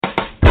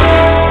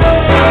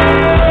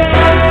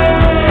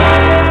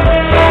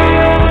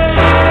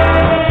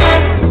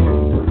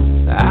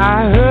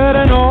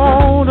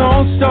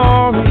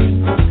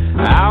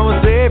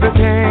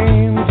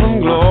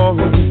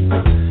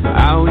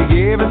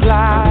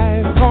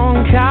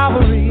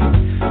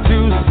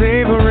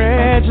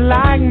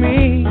like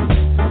me.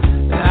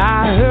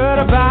 I heard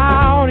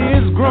about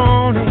his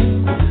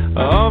groaning,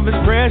 of his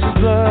precious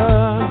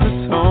blood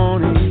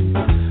atoning.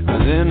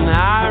 Then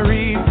I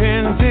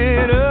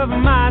repented of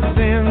my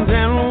sins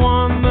and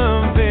won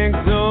the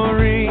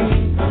victory.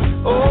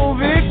 Oh,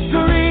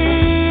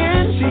 victory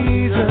in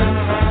Jesus,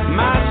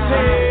 my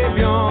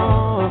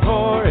Savior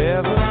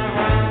forever.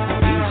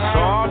 He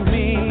sought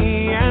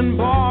me and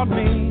bought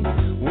me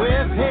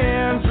with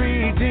his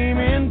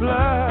redeeming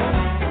blood.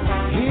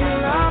 He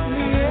loved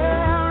me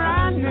ere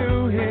I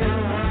knew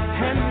him,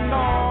 and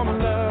all my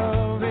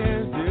love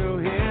is due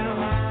him.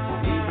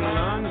 He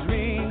plunged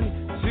me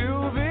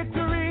to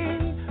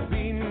victory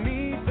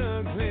beneath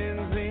the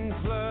cleansing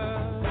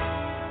flood.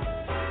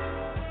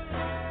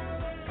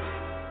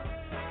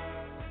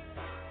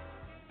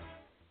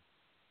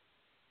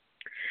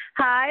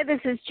 Hi, this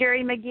is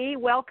Jerry McGee.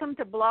 Welcome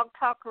to Blog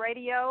Talk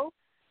Radio,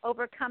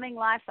 Overcoming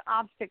Life's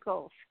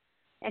Obstacles.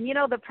 And you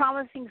know, the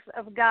promises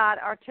of God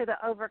are to the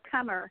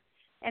overcomer.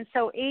 And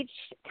so each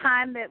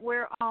time that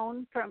we're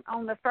on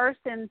the first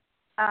and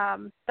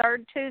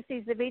third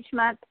Tuesdays of each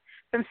month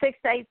from 6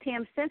 to 8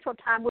 p.m. Central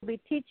Time, we'll be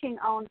teaching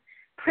on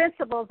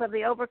principles of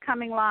the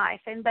overcoming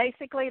life. And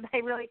basically,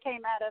 they really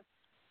came out of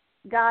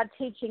God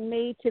teaching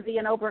me to be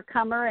an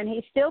overcomer, and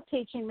he's still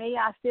teaching me.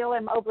 I still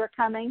am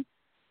overcoming.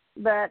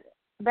 But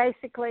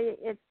basically,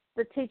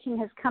 the teaching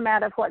has come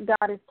out of what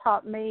God has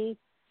taught me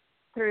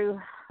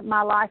through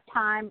my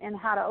lifetime and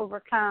how to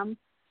overcome.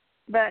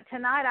 But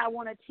tonight I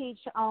want to teach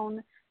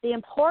on the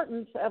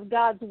importance of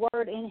God's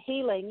word in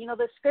healing. You know,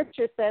 the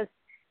scripture says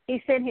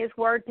he sent his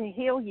word to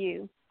heal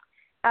you.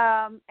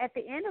 At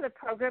the end of the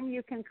program,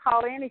 you can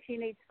call in if you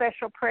need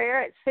special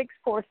prayer at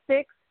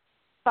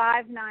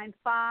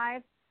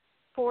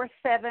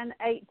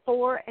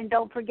 646-595-4784, and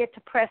don't forget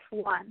to press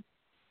 1.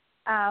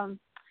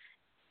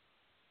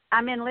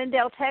 I'm in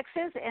Lindale,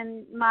 Texas,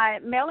 and my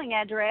mailing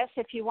address,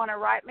 if you want to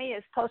write me,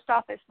 is Post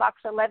Office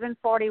Box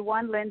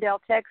 1141, Lindale,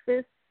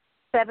 Texas,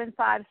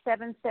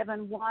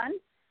 75771.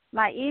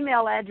 My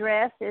email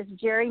address is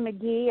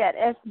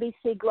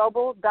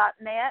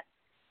jerrymcgee@sbcglobal.net,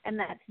 and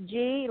that's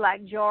G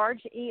like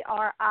George,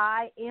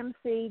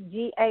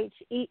 ERIMCGHEE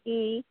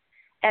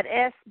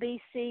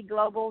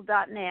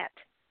 @sbcglobal.net.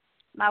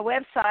 My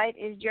website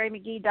is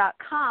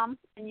jerrymcgee.com,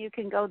 and you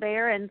can go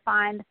there and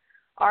find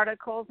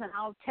articles, and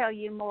I'll tell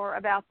you more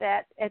about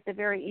that at the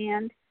very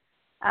end.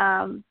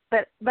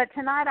 But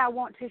tonight I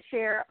want to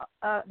share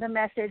the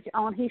message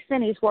on he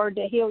sent his word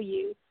to heal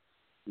you,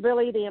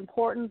 really the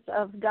importance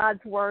of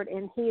God's word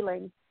in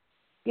healing.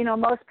 You know,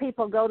 most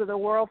people go to the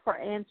world for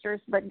answers,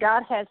 but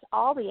God has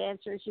all the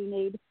answers you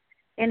need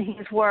in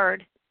his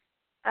word.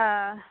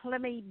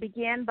 Let me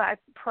begin by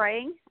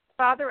praying.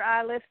 Father,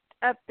 I lift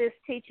up this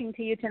teaching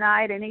to you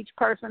tonight and each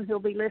person who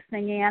will be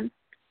listening in.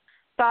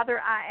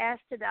 Father, I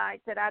ask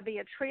tonight that I be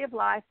a tree of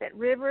life, that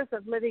rivers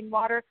of living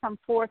water come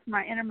forth from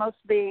my innermost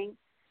being,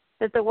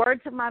 that the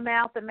words of my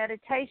mouth, the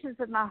meditations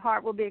of my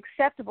heart will be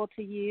acceptable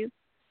to you.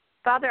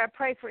 Father, I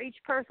pray for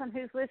each person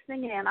who's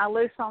listening in. I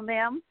loose on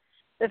them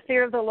the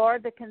fear of the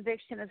Lord, the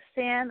conviction of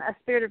sin, a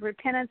spirit of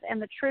repentance, and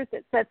the truth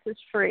that sets us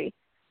free.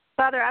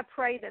 Father, I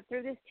pray that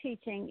through this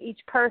teaching,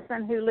 each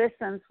person who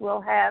listens will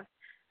have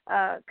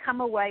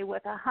come away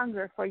with a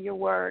hunger for your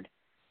word.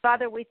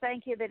 Father, we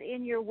thank you that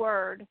in your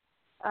word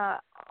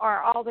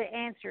are all the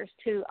answers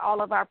to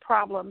all of our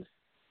problems.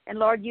 And,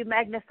 Lord, you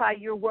magnify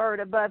your word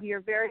above your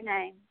very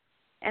name.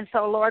 And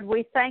so, Lord,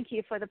 we thank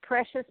you for the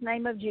precious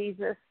name of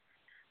Jesus,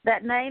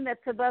 that name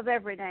that's above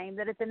every name,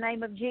 that at the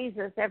name of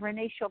Jesus, every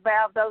knee shall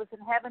bow, those in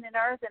heaven and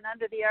earth and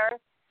under the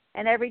earth,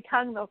 and every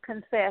tongue will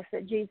confess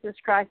that Jesus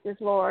Christ is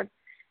Lord.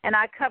 And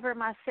I cover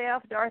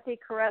myself, Dorothy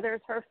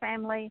Carruthers, her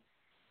family,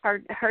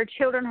 her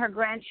children, her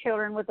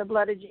grandchildren with the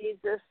blood of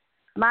Jesus,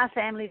 my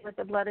family with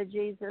the blood of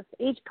Jesus,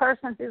 each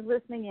person who's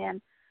listening in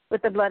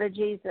with the blood of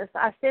Jesus.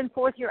 I send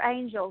forth your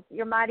angels,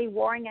 your mighty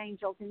warring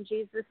angels in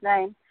Jesus'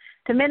 name,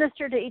 to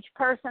minister to each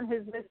person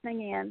who's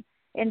listening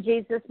in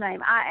Jesus'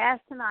 name. I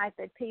ask tonight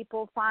that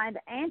people find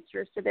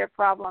answers to their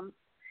problems.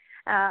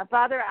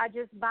 Father, I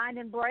just bind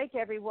and break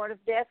every word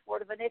of death,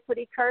 word of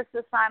iniquity, curse,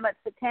 assignment,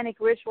 satanic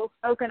ritual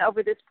spoken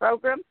over this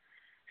program,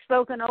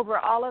 spoken over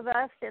all of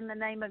us in the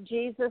name of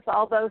Jesus,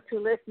 all those who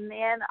listen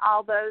in,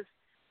 all those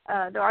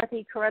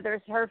Dorothy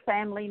Carruthers, her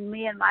family,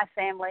 me and my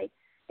family,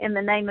 in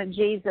the name of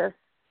Jesus.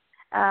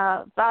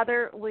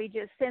 Father, we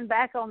just send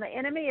back on the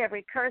enemy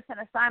every curse and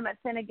assignment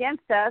sent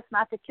against us,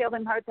 not to kill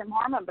them, hurt them,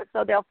 harm them, but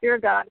so they'll fear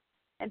God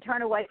and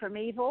turn away from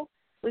evil.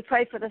 We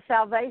pray for the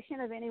salvation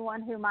of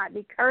anyone who might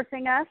be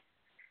cursing us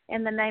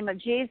in the name of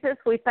Jesus.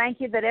 We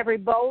thank you that every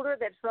boulder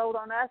that's rolled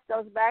on us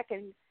goes back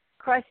and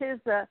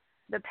crushes the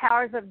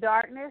powers of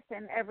darkness,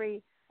 and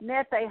every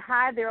net they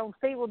hide, their own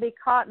feet will be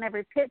caught, and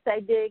every pit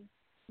they dig,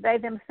 they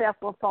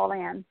themselves will fall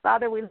in.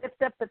 Father, we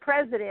lift up the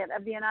President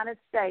of the United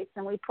States,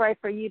 and we pray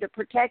for you to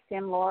protect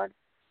him, Lord.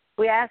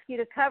 We ask you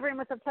to cover him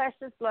with the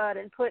precious blood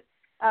and put,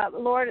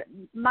 Lord,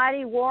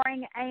 mighty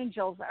warring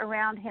angels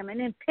around him,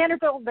 an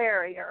impenetrable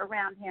barrier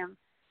around him.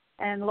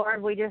 And,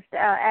 Lord, we just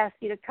ask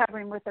you to cover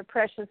him with the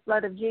precious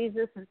blood of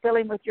Jesus and fill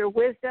him with your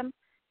wisdom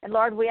And,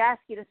 Lord, we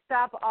ask you to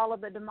stop all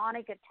of the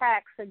demonic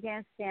attacks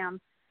against him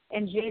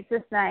in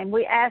Jesus' name.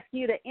 We ask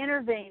you to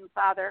intervene,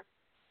 Father.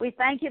 We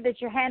thank you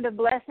that your hand of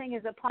blessing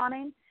is upon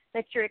him,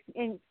 that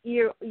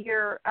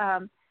you're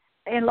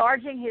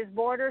enlarging his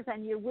borders,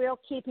 and you will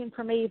keep him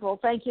from evil.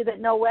 Thank you that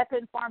no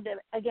weapon formed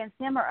against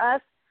him or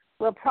us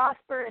will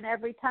prosper, and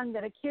every tongue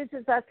that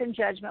accuses us in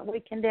judgment we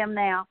condemn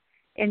now.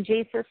 In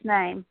Jesus'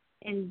 name.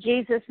 In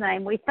Jesus'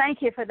 name. We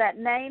thank you for that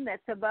name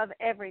that's above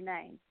every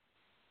name.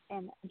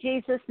 In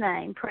Jesus'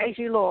 name. Praise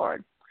you,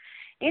 Lord.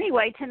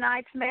 Anyway,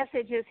 tonight's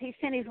message is he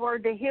sent his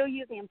word to heal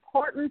you, the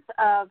importance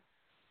of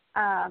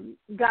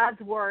God's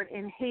word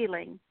in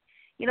healing.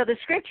 You know, the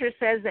scripture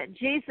says that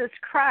Jesus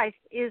Christ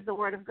is the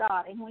word of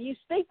God. And when you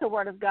speak the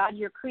word of God,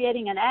 you're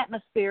creating an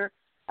atmosphere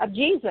of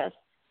Jesus.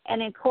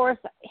 And, of course,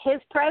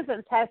 his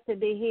presence has to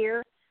be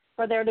here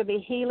for there to be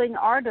healing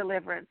or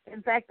deliverance.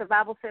 In fact, the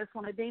Bible says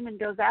when a demon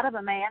goes out of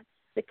a man,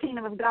 the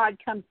kingdom of God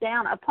comes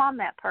down upon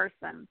that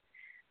person.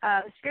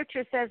 The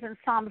scripture says in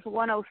Psalms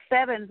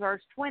 107,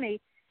 verse 20,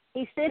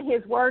 he sent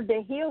his word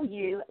to heal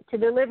you, to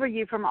deliver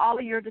you from all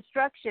of your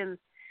destructions.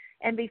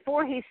 And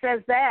before he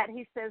says that,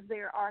 he says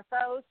there are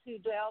those who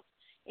dwelt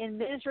in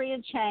misery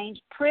and chains,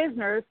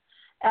 prisoners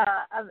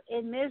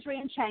in misery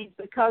and chains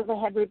because they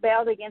had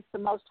rebelled against the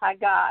Most High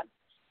God.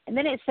 And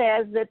then it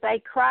says that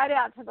they cried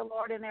out to the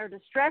Lord in their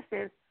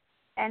distresses,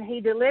 and he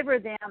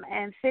delivered them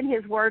and sent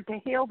his word to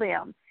heal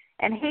them.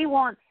 And he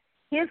wants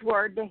his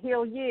word to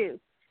heal you.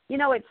 You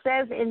know, it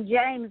says in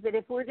James that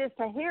if we're just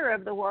a hearer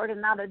of the word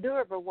and not a doer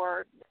of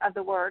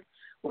the word,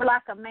 we're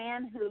like a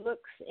man who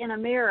looks in a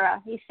mirror.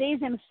 He sees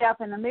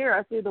himself in the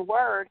mirror through the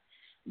word.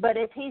 But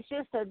if he's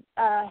just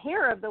a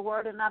hearer of the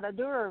word and not a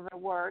doer of the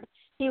word,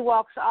 he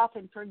walks off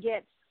and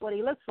forgets what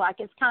he looks like.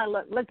 It's kind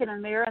of looking in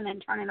the mirror and then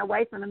turning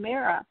away from the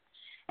mirror.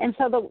 And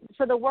so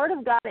the word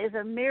of God is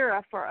a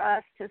mirror for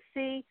us to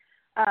see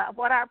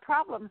what our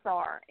problems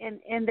are.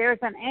 And there's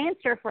an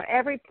answer for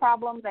every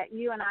problem that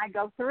you and I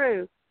go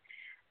through.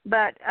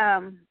 But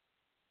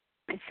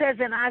it says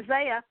in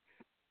Isaiah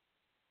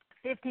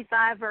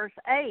 55, verse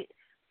 8,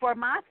 for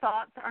my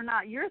thoughts are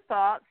not your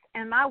thoughts,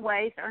 and my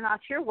ways are not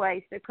your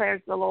ways,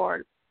 declares the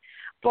Lord.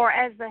 For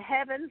as the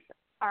heavens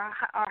are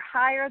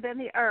higher than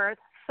the earth,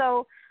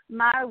 so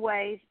my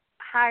ways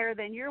higher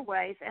than your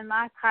ways, and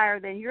my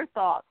higher than your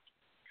thoughts.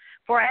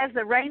 For as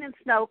the rain and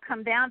snow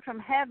come down from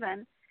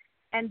heaven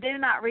and do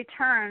not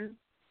return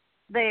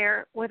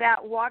there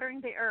without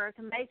watering the earth,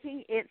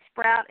 making it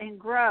sprout and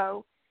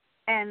grow,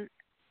 and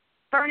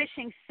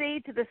furnishing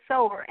seed to the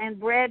sower and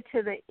bread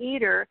to the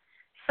eater,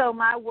 so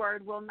my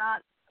word will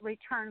not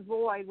return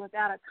void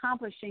without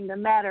accomplishing the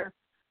matter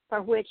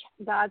for which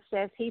God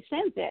says he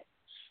sends it.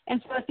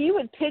 And so if you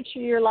would picture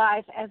your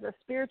life as a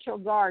spiritual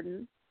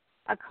garden,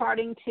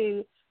 according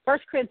to 1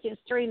 Corinthians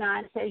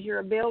 3:9 says you're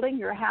a building,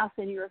 you're a house,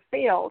 and you're a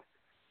field.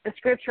 The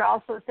scripture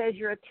also says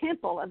you're a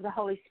temple of the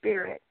Holy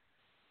Spirit.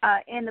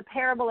 In the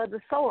parable of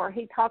the sower,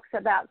 he talks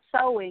about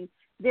sowing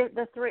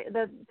the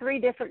three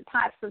different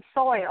types of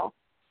soil,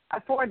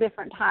 four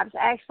different types.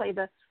 Actually,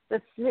 the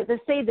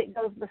seed that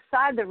goes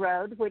beside the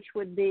road, which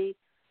would be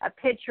a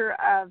picture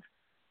of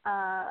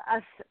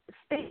us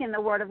speaking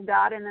the word of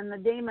God, and then the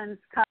demons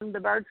come, the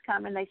birds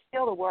come, and they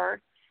steal the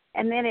word.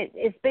 And then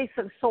it speaks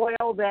of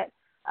soil that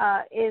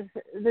is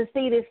the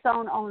seed is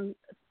sown on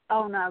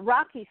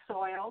rocky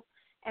soil,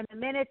 and the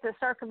minute the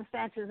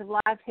circumstances of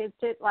life hits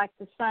it, like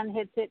the sun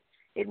hits it,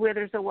 it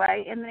withers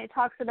away. And then it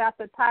talks about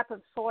the type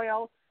of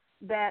soil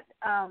that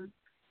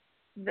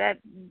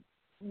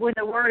when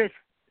the word is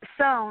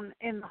sown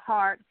in the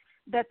heart,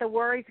 that the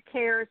worries,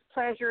 cares,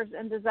 pleasures,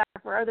 and desire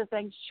for other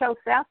things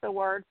chokes out the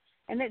word.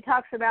 And it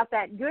talks about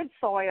that good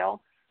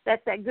soil,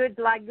 that's that good,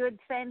 like good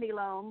sandy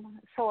loam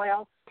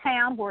soil,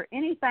 town where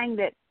anything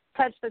that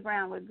touched the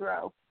ground would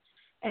grow.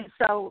 And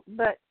so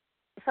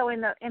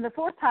in the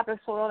fourth type of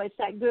soil, it's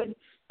that good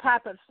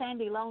type of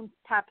sandy loam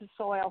type of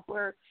soil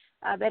where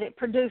that it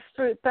produced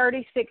fruit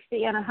 30,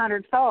 60, and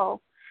 100-fold.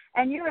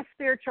 And you're a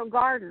spiritual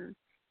garden.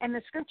 And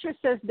the scripture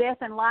says death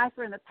and life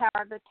are in the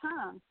power of the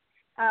tongue.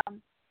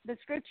 The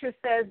scripture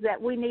says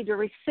that we need to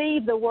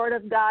receive the word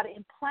of God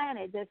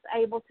implanted that's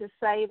able to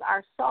save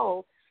our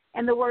soul.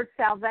 And the word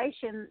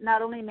salvation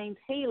not only means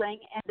healing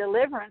and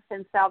deliverance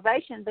and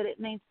salvation, but it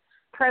means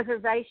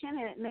preservation,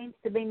 and it means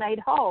to be made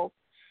whole.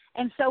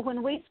 And so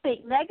when we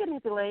speak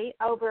negatively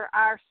over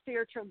our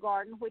spiritual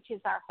garden, which is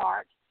our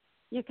heart,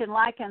 you can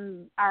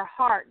liken our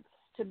hearts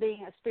to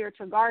being a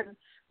spiritual garden.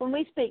 When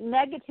we speak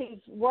negative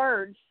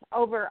words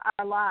over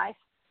our life,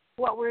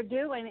 what we're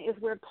doing is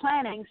we're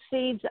planting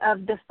seeds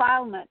of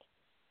defilement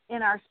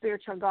in our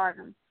spiritual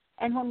garden.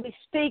 And when we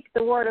speak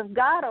the word of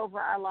God over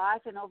our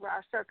life and over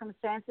our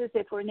circumstances,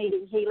 if we're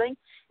needing healing,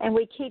 and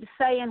we keep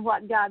saying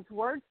what God's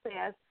word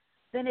says,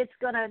 then it's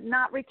going to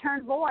not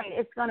return void.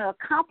 It's going to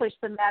accomplish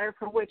the matter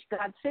for which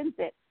God sends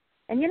it.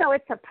 And, you know,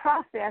 it's a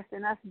process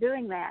in us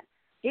doing that.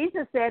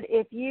 Jesus said,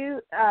 if you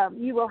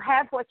will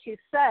have what you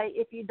say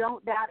if you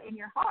don't doubt in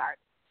your heart.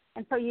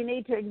 And so you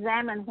need to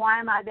examine, why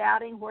am I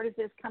doubting? Where does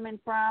this come in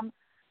from?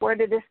 Where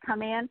did this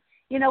come in?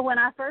 You know, when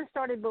I first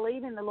started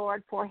believing the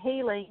Lord for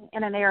healing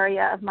in an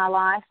area of my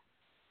life,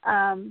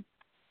 I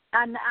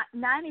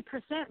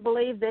 90%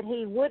 believed that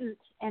He wouldn't,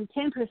 and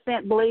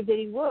 10% believed that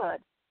He would.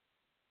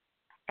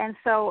 And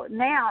so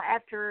now,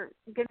 after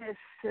 7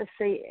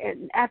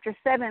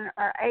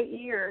 or 8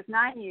 years,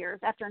 9 years,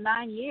 after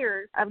 9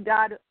 years of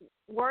God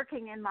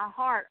working in my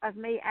heart, of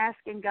me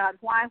asking God,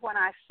 why when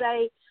I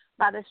say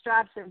by the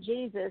stripes of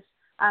Jesus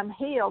I'm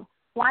healed,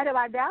 why do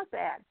I doubt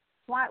that?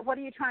 Why? What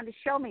are you trying to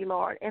show me,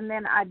 Lord? And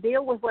then I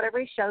deal with whatever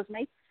He shows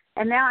me.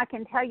 And now I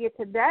can tell you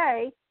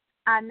today,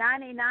 I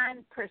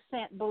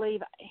 99%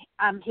 believe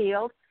I'm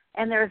healed,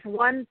 and there's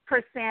 1%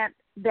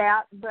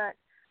 doubt, but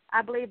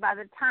I believe by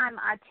the time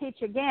I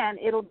teach again,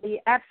 it'll be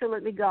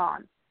absolutely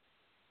gone.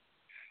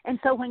 And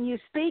so when you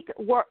speak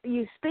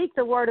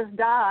the word of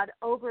God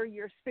over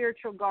your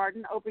spiritual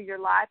garden, over your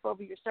life,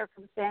 over your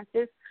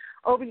circumstances,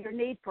 over your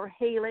need for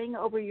healing,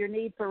 over your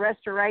need for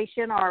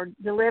restoration or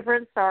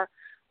deliverance or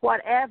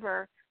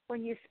whatever,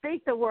 when you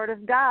speak the word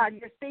of God,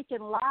 you're speaking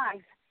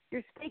life.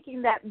 You're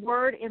speaking that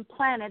word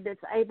implanted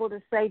that's able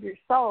to save your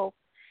soul.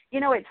 You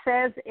know, it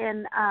says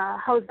in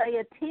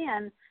Hosea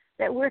 10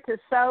 that we're to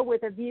sow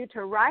with a view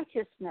to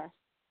righteousness.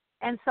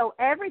 And so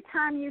every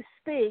time you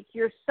speak,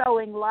 you're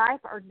sowing life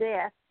or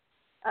death,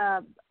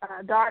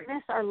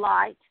 darkness or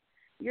light.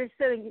 You're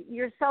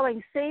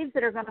sowing seeds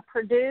that are going to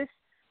produce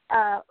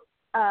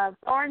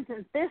thorns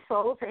and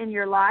thistles in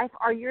your life,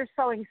 or you're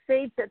sowing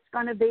seeds that's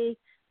going to be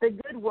the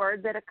good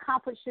word that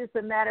accomplishes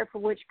the matter for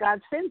which God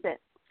sends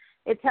it.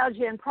 It tells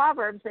you in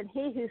Proverbs that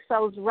he who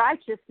sows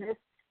righteousness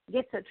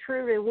gets a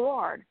true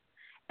reward.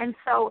 And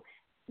so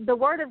the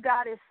word of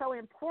God is so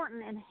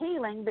important in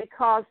healing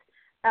because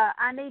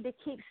I need to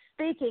keep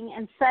speaking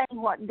and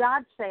saying what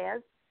God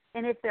says.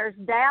 And if there's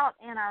doubt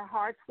in our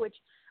hearts, which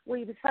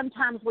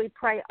sometimes we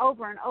pray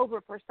over and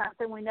over for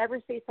something, we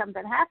never see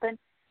something happen,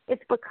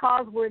 it's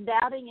because we're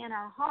doubting in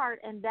our heart,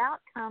 and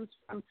doubt comes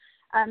from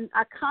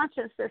a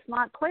conscience that's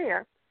not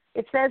clear.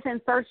 It says in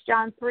 1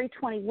 John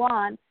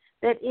 3:21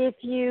 that if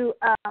you,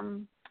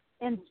 in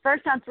 1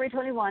 John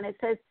 3:21, it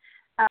says,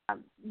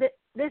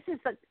 this is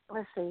the,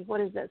 let's see,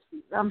 what is this?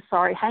 I'm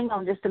sorry, hang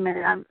on just a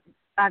minute.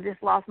 I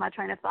just lost my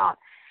train of thought.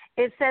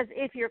 It says,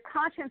 if your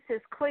conscience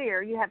is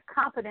clear, you have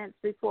confidence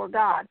before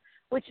God,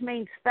 which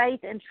means faith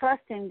and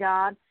trust in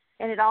God,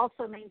 and it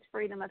also means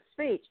freedom of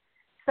speech.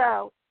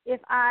 So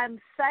if I'm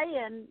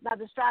saying by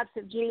the stripes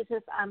of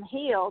Jesus I'm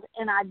healed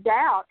and I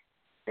doubt,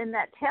 then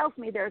that tells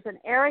me there's an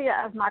area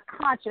of my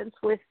conscience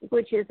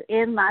which is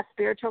in my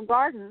spiritual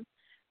garden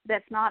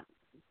that's not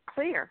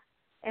clear.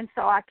 And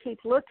so I keep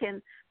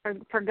looking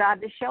for God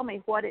to show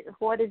me what is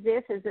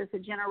this? Is this a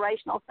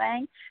generational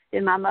thing?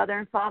 Did my mother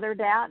and father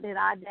doubt? Did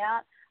I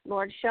doubt?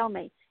 Lord, show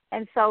me.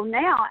 And so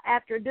now,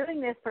 after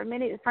doing this for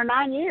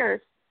 9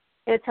 years,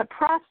 it's a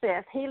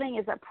process. Healing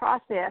is a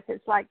process.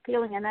 It's like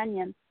peeling an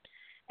onion.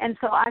 And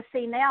so I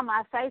see now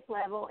my faith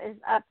level is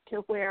up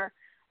to where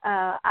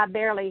I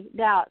barely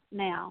doubt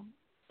now.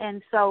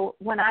 And so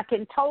when I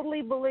can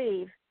totally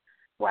believe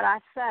what I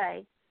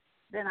say,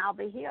 then I'll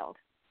be healed.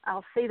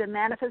 I'll see the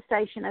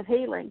manifestation of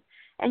healing.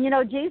 And, you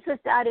know, Jesus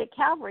died at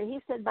Calvary. He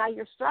said, by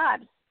your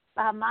stripes,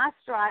 by my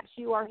stripes,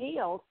 you are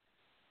healed.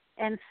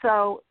 And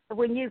so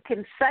when you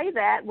can say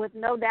that with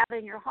no doubt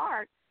in your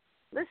heart,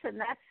 listen,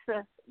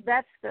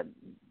 that's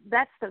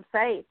the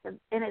faith.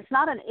 And it's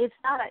not an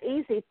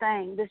easy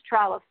thing, this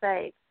trial of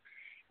faith.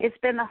 It's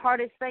been the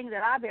hardest thing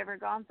that I've ever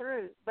gone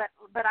through. But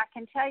I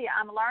can tell you,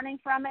 I'm learning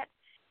from it,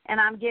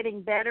 and I'm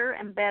getting better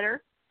and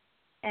better.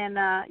 And,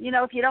 you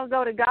know, if you don't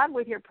go to God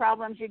with your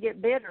problems, you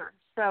get bitter.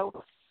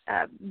 So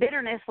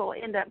bitterness will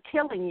end up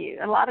killing you.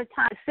 A lot of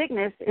times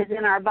sickness is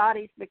in our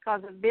bodies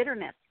because of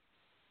bitterness.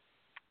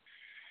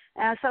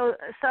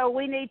 So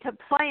we need to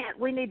plant,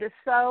 we need to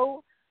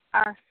sow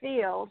our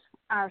field,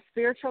 our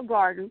spiritual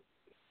garden,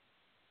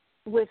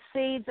 with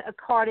seeds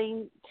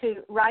according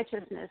to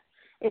righteousness.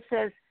 It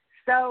says,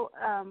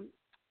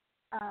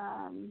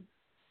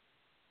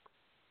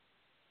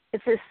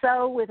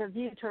 sow with a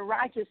view to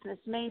righteousness,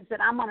 means that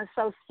I'm going to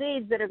sow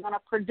seeds that are going to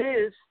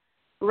produce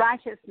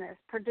righteousness,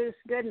 produce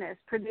goodness,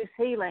 produce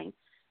healing,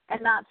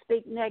 and not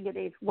speak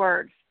negative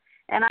words.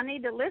 And I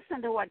need to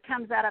listen to what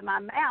comes out of my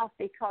mouth,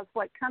 because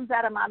what comes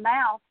out of my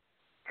mouth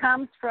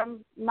comes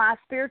from my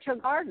spiritual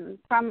garden,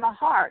 from my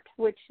heart,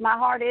 which my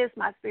heart is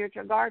my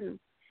spiritual garden.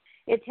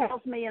 It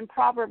tells me in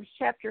Proverbs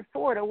chapter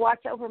 4 to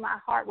watch over my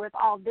heart with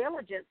all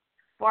diligence,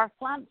 for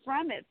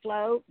from it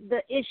flow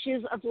the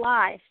issues of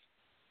life.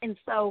 And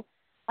so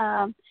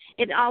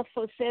it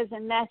also says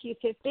in Matthew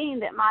 15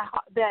 that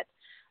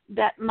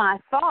my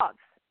thoughts,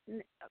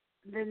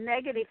 the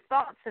negative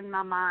thoughts in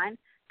my mind,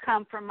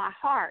 come from my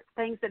heart,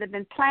 things that have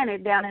been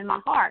planted down in my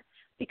heart.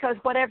 Because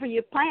whatever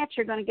you plant,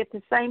 you're going to get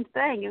the same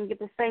thing. You're going to get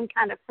the same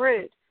kind of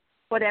fruit,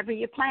 whatever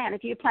you plant.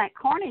 If you plant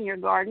corn in your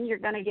garden, you're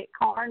going to get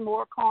corn,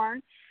 more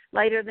corn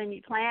later than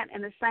you plant.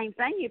 And the same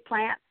thing you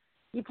plant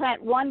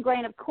 1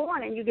 grain of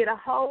corn and you get a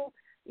whole,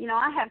 you know,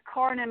 I have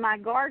corn in my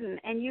garden,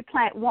 and you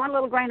plant 1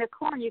 little grain of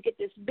corn, you get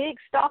this big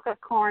stalk of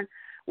corn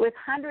with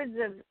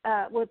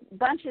with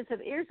bunches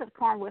of ears of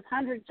corn, with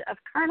hundreds of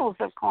kernels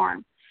of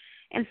corn.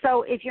 And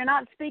so if you're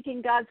not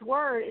speaking God's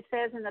word, it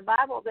says in the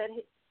Bible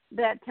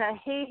that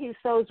he who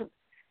sows,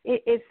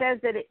 it says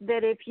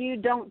that if you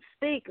don't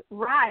speak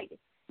right,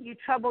 you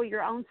trouble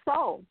your own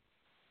soul.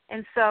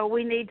 And so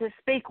we need to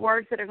speak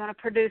words that are going to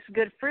produce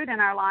good fruit in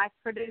our life,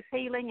 produce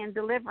healing and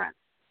deliverance.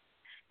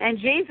 And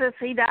Jesus,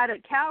 he died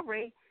at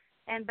Calvary,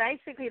 and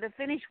basically the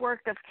finished work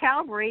of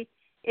Calvary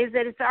is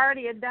that it's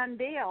already a done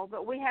deal,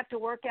 but we have to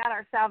work out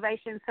our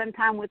salvation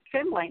sometime with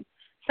trembling.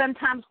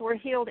 Sometimes we're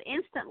healed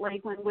instantly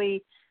when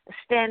we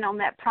stand on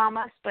that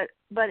promise, but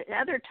at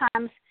other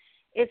times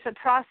it's a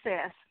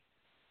process.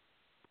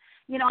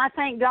 You know, I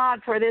thank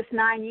God for this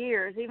 9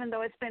 years, even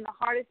though it's been the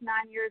hardest 9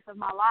 years of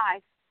my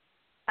life.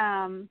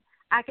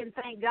 I can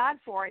thank God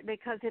for it,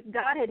 because if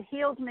God had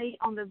healed me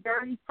on the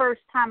very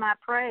first time I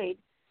prayed,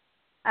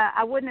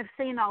 I wouldn't have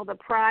seen all the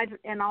pride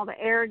and all the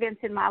arrogance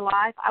in my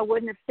life. I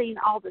wouldn't have seen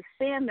all the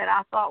sin that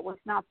I thought was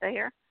not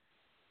there.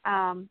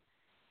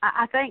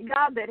 I thank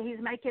God that he's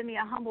making me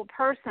a humble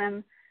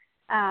person,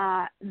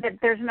 that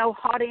there's no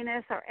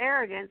haughtiness or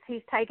arrogance.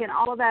 He's taken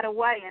all of that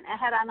away, and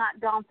had I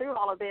not gone through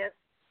all of this,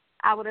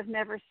 I would have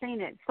never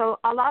seen it. So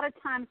a lot of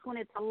times when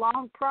it's a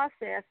long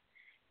process,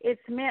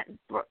 it's meant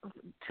for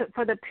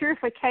the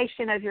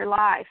purification of your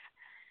life.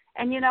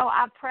 And, you know,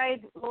 I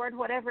prayed, Lord,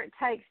 whatever it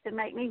takes to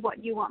make me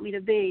what you want me to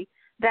be,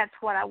 that's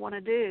what I want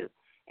to do.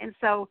 And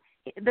so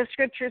the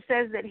scripture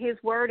says that his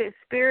word is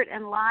spirit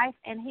and life,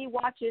 and he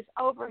watches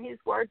over his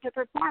word to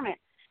perform it.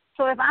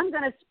 So if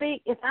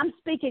I'm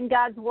speaking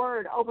God's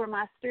word over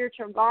my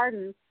spiritual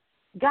garden,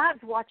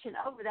 God's watching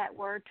over that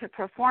word to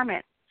perform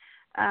it.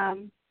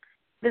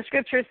 The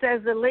scripture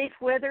says the leaf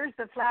withers,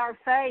 the flower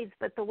fades,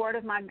 but the word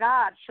of my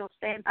God shall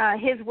stand.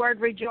 His word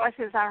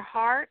rejoices our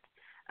heart,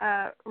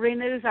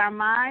 renews our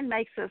mind,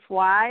 makes us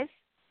wise.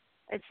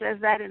 It says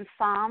that in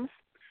Psalms.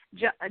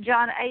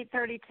 John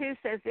 8:32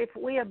 says, if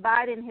we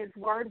abide in his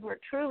word, we're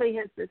truly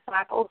his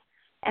disciples,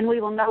 and we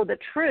will know the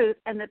truth,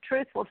 and the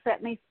truth will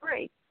set me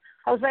free.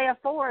 Hosea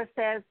 4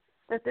 says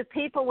that the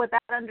people without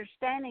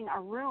understanding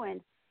are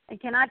ruined. And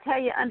can I tell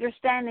you,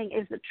 understanding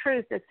is the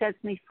truth that sets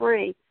me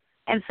free.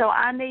 And so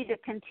I need to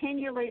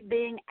continually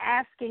be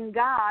asking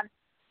God,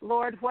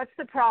 Lord, what's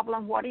the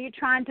problem? What are you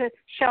trying to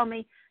show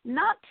me?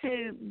 Not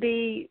to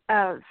be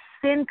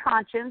sin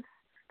conscious,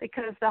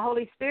 because the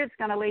Holy Spirit's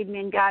going to lead me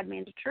and guide me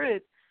into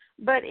truth,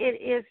 but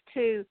it is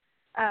to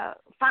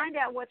find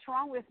out what's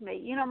wrong with me.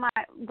 You know, my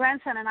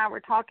grandson and I were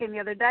talking the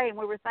other day, and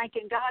we were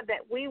thanking God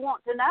that we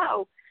want to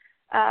know.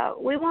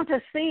 We want to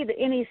see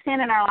any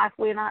sin in our life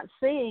we're not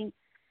seeing,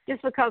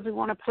 just because we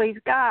want to please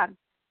God.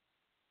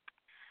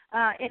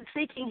 In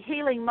seeking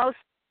healing, most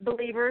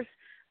believers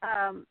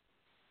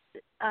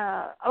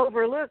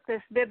overlook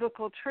this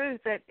biblical truth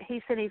that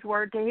he sent his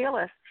word to heal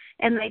us,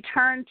 and they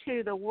turn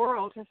to the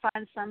world to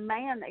find some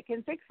man that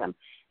can fix them.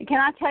 And can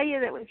I tell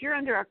you that if you're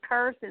under a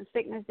curse, and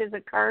sickness is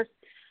a curse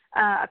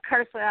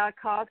without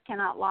a cause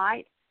cannot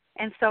light.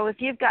 And so if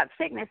you've got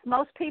sickness,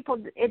 most people,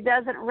 it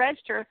doesn't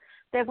register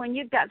that when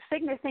you've got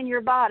sickness in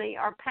your body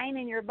or pain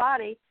in your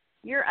body,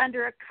 you're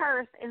under a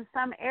curse in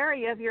some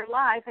area of your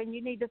life, and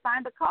you need to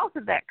find the cause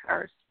of that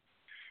curse.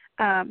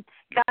 God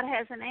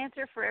has an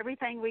answer for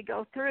everything we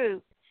go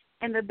through,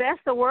 and the best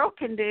the world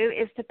can do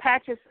is to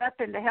patch us up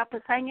and to help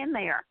us hang in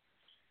there.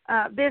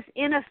 This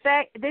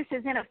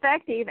is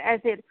ineffective, as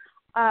it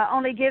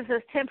only gives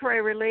us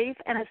temporary relief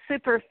and a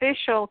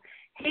superficial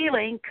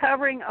healing,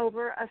 covering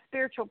over a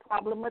spiritual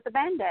problem with a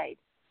Band-Aid.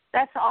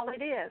 That's all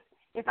it is.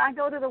 If I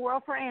go to the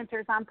world for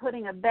answers, I'm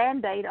putting a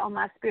Band-Aid on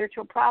my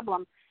spiritual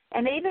problem.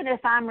 And even if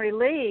I'm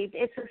relieved,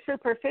 it's a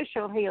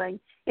superficial healing.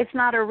 It's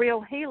not a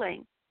real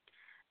healing.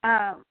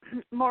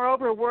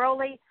 Moreover,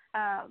 worldly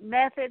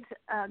methods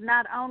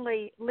not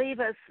only leave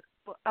us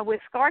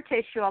with scar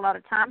tissue a lot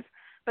of times,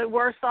 but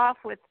worse off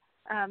with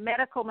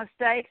medical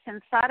mistakes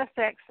and side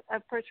effects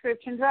of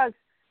prescription drugs,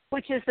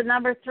 which is the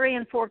number 3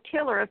 and 4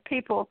 killer of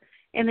people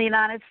in the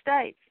United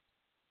States.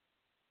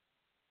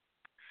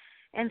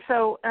 And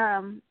so,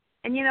 and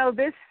you know,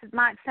 this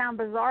might sound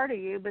bizarre to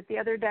you, but the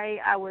other day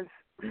I was,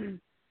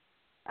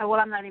 well,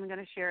 I'm not even going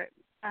to share it.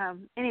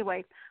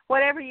 Anyway,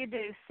 whatever you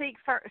do, seek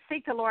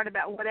the Lord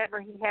about whatever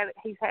He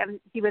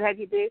would have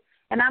you do.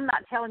 And I'm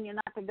not telling you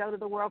not to go to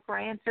the world for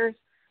answers.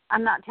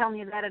 I'm not telling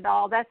you that at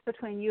all. That's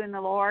between you and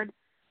the Lord.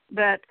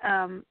 But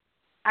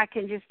I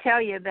can just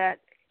tell you that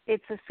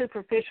it's a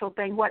superficial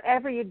thing.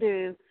 Whatever you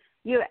do,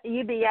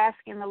 you be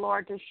asking the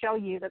Lord to show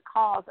you the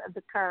cause of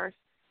the curse,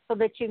 so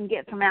that you can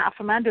get out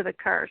from under the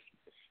curse.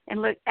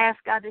 And ask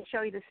God to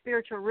show you the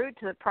spiritual root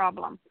to the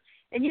problem.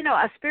 And, you know,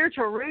 a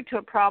spiritual root to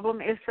a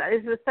problem is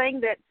the thing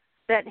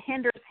that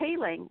hinders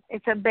healing.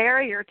 It's a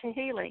barrier to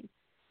healing.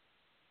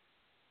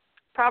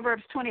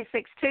 Proverbs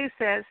 26:2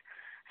 says,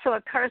 so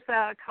a curse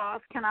without a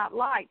cause cannot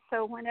light.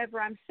 So whenever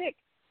I'm sick,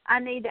 I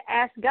need to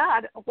ask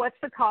God, what's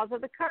the cause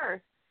of the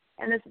curse?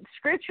 And the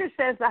scripture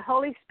says the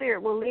Holy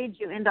Spirit will lead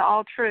you into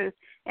all truth,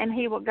 and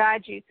He will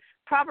guide you.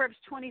 Proverbs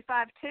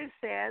 25:2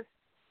 says,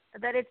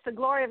 that it's the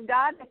glory of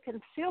God to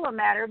conceal a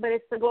matter, but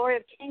it's the glory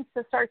of kings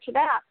to search it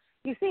out.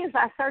 You see, as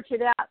I search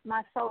it out,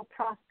 my soul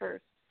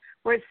prospers.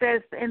 Where it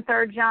says in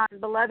 3 John,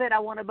 Beloved, I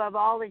want above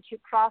all that you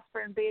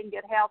prosper and be in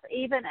good health,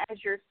 even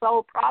as your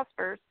soul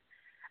prospers.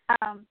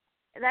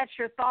 That's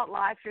your thought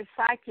life, your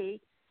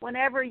psyche.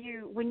 Whenever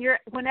you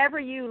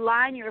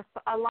align your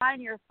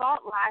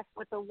thought life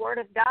with the Word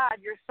of God,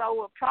 your soul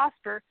will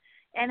prosper,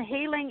 and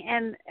healing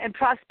and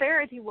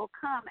prosperity will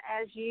come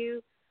as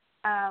your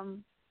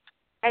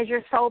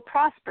soul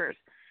prospers.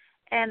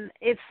 And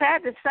it's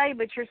sad to say,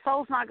 but your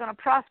soul's not going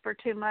to prosper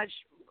too much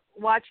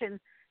watching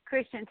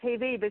Christian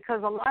TV,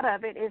 because a lot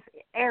of it is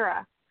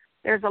error.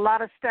 There's a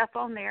lot of stuff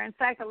on there. In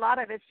fact, a lot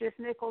of it's just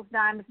nickels,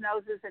 dimes,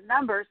 noses, and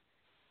numbers,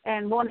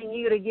 and wanting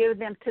you to give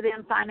them to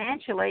them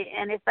financially.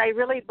 And if they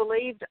really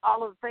believed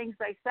all of the things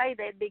they say,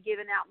 they'd be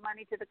giving out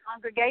money to the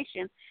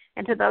congregation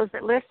and to those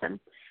that listen.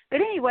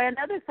 But anyway,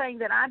 another thing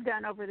that I've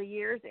done over the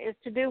years is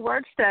to do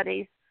word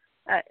studies,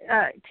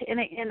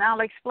 and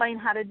I'll explain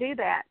how to do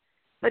that.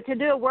 But to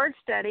do a word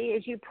study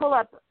is you pull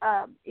up,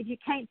 if you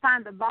can't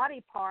find the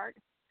body part,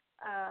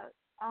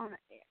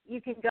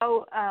 you can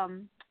go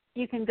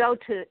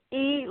to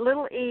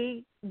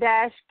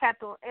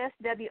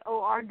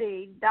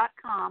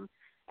e-sword.com,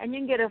 and you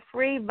can get a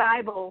free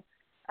Bible,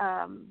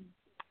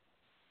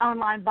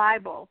 online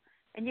Bible,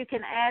 and you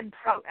can add.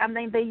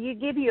 They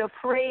give you a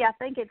free. I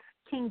think it's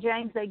King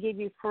James. They give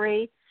you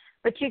free,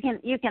 but you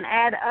can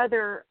add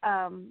other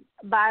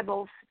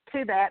Bibles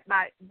to that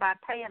by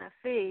paying a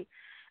fee.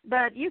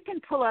 But you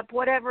can pull up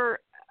whatever,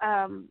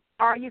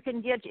 or you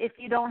can get, if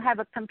you don't have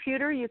a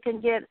computer, you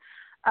can get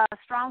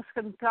Strong's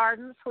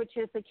Concordance, which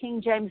is the King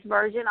James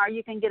Version, or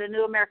you can get a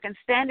New American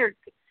Standard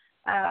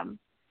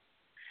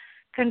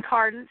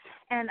Concordance.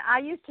 And I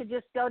used to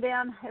just go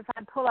down, if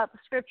I pull up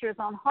scriptures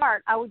on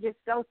heart, I would just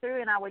go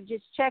through and I would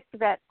just check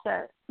that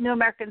New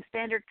American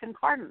Standard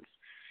Concordance.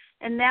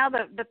 And now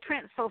the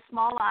print's so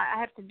small, I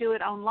have to do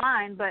it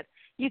online. But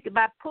you could,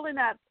 by pulling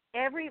up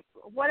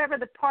whatever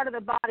the part of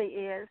the body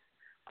is,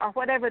 or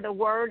whatever the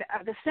word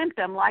of the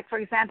symptom, like, for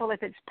example,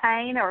 if it's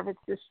pain or if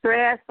it's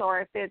distress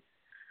or if it's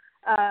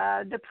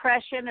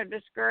depression or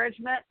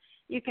discouragement,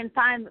 you can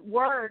find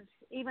words,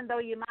 even though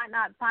you might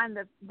not find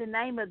the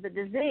name of the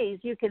disease,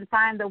 you can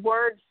find the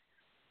words,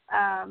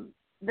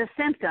 the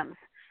symptoms.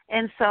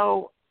 And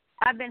so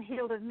I've been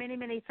healed of many,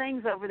 many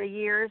things over the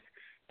years,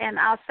 and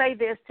I'll say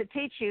this to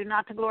teach you,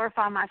 not to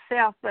glorify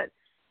myself, but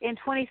in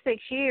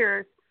 26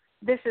 years,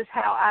 this is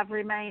how I've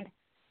remained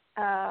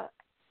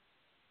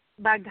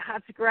by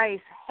God's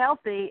grace,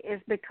 healthy,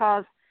 is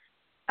because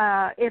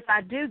if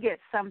I do get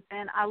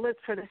something, I look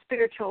for the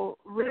spiritual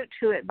root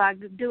to it by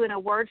doing a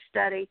word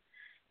study.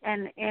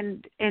 And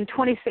in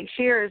 26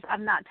 years,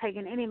 I've not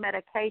taken any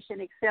medication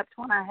except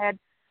when I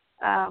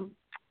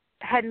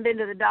hadn't been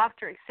to the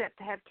doctor except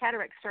to have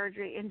cataract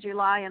surgery in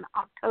July and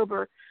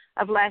October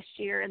of last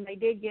year. And they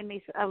did give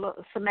me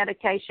some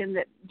medication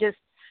that just,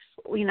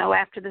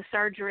 after the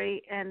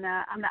surgery, and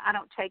I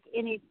don't take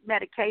any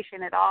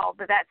medication at all,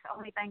 but that's the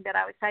only thing that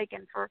I was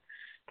taking for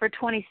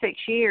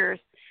 26 years.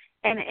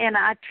 And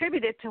I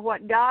attribute it to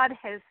what God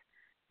has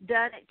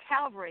done at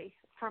Calvary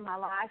for my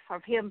life,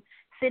 of him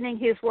sending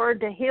his word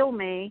to heal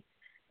me.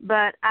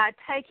 But I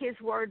take his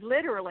word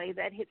literally,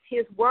 that it's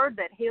his word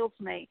that heals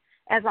me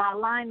as I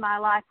align my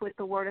life with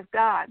the word of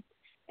God.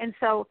 And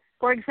so,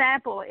 for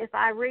example, if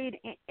I read,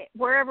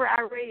 wherever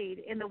I read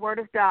in the Word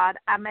of God,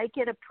 I make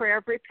it a prayer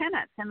of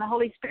repentance, and the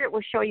Holy Spirit will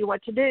show you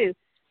what to do.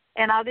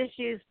 And I'll just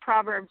use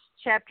Proverbs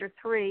chapter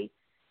 3.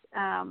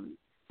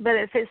 But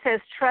if it says,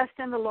 trust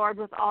in the Lord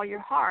with all your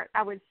heart,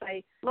 I would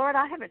say, Lord,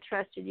 I haven't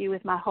trusted you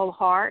with my whole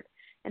heart.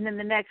 And then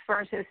the next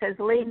verse, it says,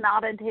 lean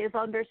not into his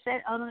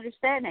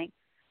understanding.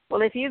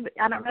 Well, I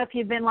don't know if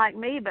you've been like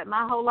me, but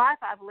my whole life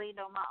I've leaned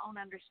on my own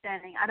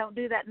understanding. I don't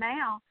do that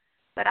now.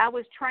 But I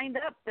was trained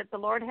up that the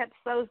Lord helps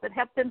those that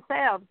help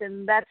themselves,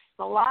 and that's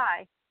the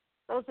lie.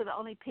 Those are the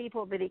only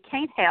people that he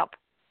can't help.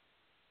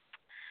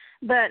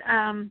 But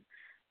I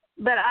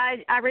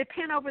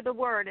repent over the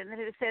word, and then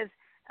it says,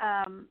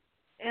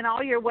 in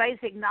all your ways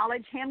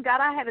acknowledge him. God,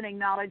 I haven't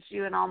acknowledged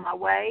you in all my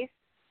ways,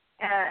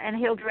 and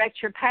he'll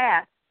direct your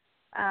path.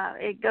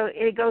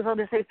 It goes on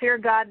to say, fear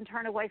God and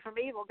turn away from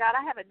evil. God,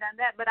 I haven't done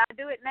that, but I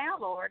do it now,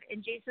 Lord,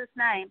 in Jesus'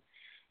 name.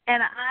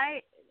 And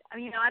I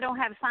don't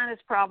have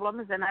sinus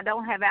problems and I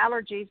don't have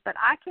allergies, but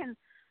I can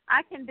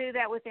do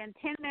that within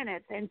 10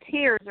 minutes, and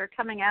tears are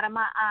coming out of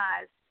my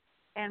eyes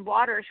and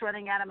water is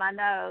running out of my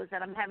nose,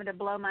 and I'm having to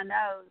blow my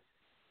nose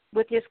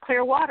with just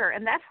clear water.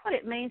 And that's what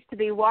it means to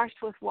be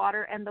washed with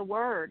water and the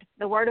Word.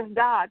 The Word of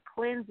God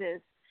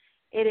cleanses.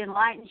 It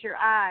enlightens your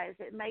eyes.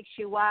 It makes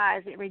you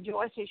wise. It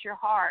rejoices your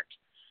heart.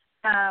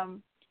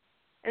 In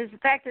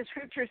fact, the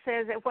Scripture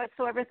says that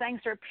whatsoever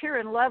things are pure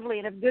and lovely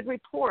and of good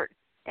report,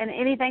 and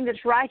anything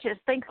that's righteous,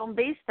 think on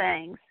these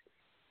things.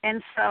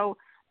 And so,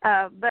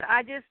 but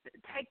I just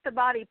take the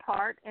body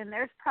part, and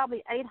there's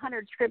probably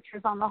 800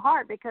 scriptures on the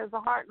heart, because the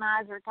heart and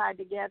eyes are tied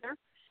together.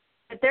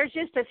 But there's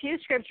just a few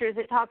scriptures.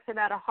 It talks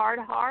about a hard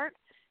heart.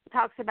 It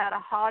talks about a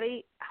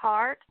haughty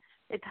heart.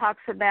 It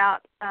talks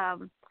about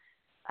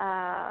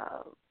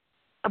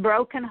a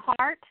broken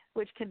heart,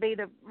 which can be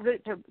the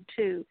root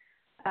to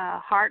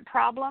heart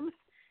problems.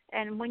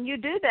 And when you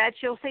do that,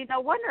 you'll see, no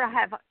wonder I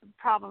have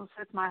problems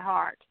with my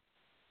heart.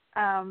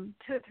 2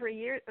 or 3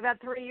 years, about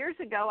 3 years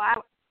ago, I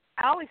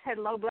always had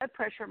low blood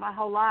pressure my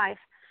whole life.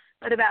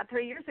 But about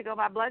 3 years ago,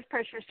 my blood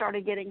pressure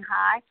started getting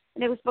high,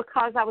 and it was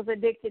because I was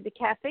addicted to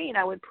caffeine.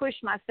 I would push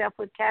myself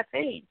with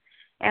caffeine,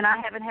 and I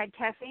haven't had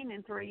caffeine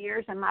in 3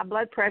 years, and my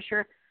blood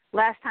pressure,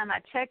 last time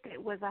I checked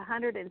it, was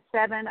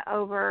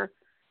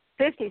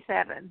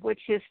 107/57,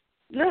 which is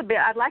a little bit.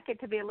 I'd like it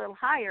to be a little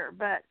higher,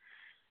 but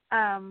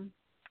I'm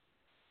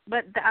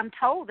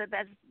told that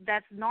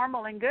that's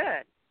normal and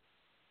good.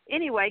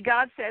 Anyway,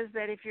 God says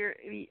that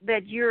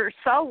that your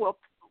soul will,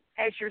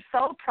 as your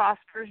soul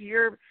prospers,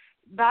 your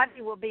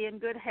body will be in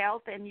good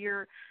health, and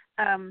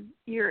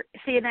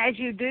and as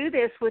you do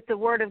this with the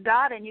Word of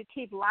God, and you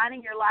keep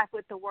lining your life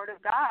with the Word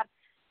of God,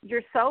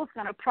 your soul's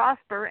going to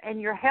prosper,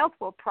 and your health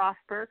will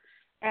prosper,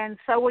 and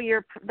so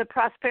will the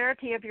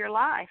prosperity of your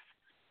life.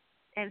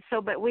 And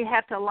so, but we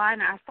have to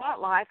line our thought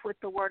life with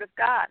the Word of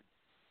God.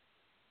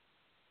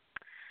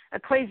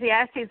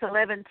 Ecclesiastes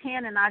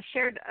 11:10, and I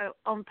shared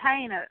on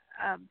pain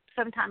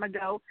some time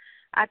ago.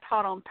 I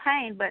taught on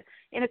pain, but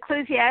in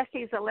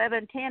Ecclesiastes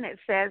 11:10 it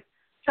says,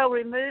 "So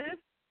remove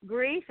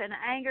grief and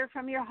anger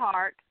from your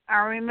heart."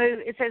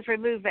 It says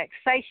remove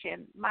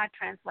vexation. My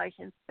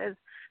translation says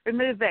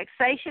remove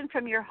vexation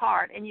from your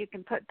heart, and you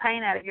can put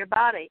pain out of your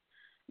body.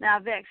 Now,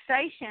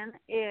 vexation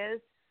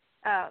is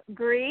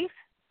grief,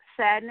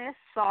 sadness,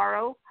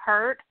 sorrow,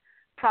 hurt,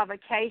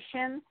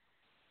 provocation,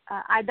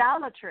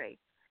 idolatry.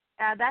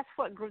 That's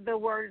what the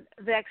word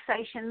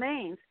vexation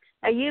means.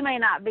 Now, you may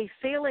not be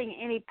feeling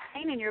any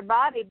pain in your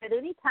body, but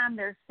anytime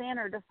there's sin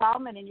or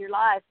defilement in your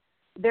life,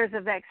 there's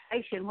a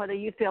vexation, whether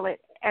you feel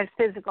it as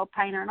physical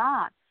pain or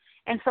not.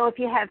 And so if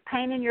you have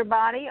pain in your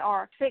body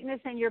or sickness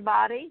in your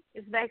body,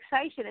 it's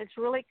vexation. It's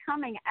really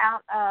coming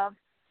out of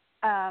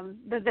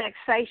the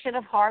vexation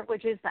of heart,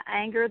 which is the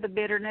anger, the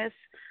bitterness,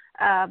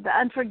 the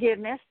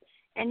unforgiveness.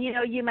 And,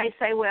 you may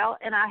say, well,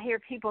 and I hear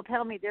people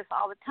tell me this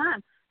all the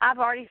time, I've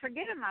already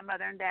forgiven my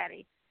mother and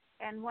daddy.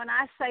 And when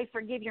I say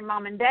forgive your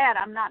mom and dad,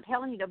 I'm not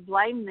telling you to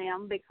blame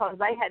them because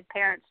they had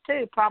parents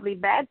too, probably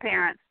bad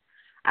parents.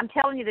 I'm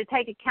telling you to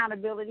take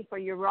accountability for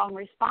your wrong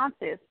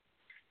responses.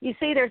 You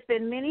see, there's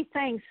been many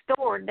things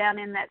stored down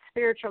in that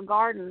spiritual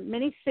garden.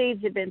 Many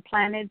seeds have been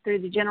planted through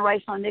the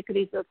generational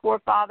iniquities of the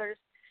forefathers,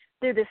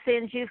 through the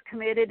sins you've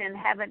committed and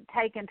haven't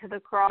taken to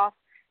the cross,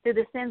 through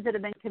the sins that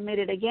have been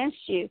committed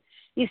against you.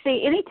 You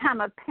see,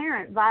 anytime a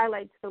parent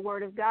violates the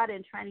Word of God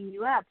in training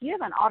you up, you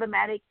have an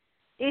automatic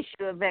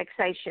issue of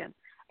vexation.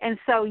 And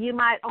so you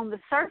might, on the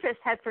surface,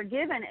 have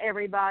forgiven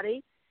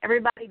everybody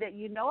that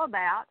you know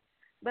about,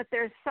 but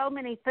there's so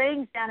many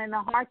things down in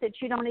the heart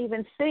that you don't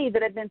even see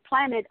that have been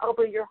planted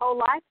over your whole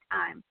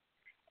lifetime.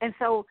 And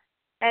so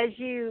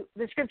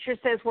the Scripture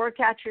says, work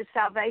out your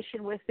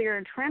salvation with fear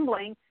and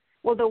trembling.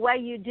 Well, the way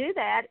you do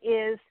that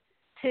is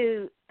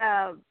to,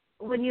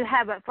 when you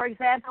have for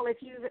example,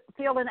 if you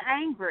feeling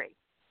angry,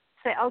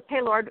 say,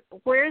 okay, Lord,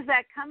 where is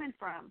that coming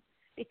from?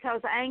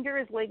 Because anger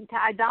is linked to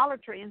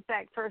idolatry. In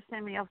fact, 1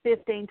 Samuel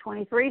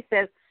 15:23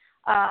 says,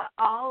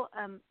 all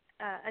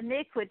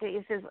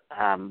iniquity, says,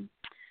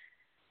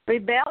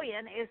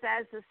 rebellion is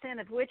as the sin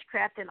of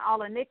witchcraft, and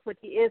all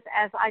iniquity is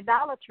as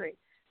idolatry.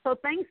 So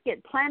things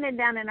get planted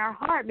down in our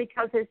heart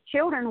because as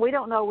children, we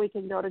don't know we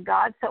can go to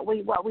God. So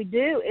what we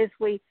do is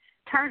we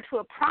turn to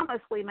a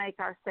promise we make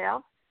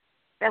ourselves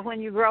that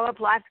when you grow up,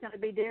 life's going to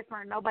be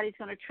different. Nobody's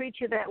going to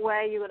treat you that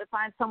way. You're going to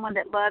find someone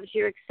that loves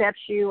you, accepts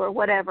you, or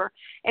whatever.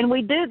 And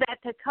we do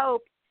that to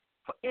cope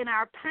in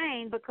our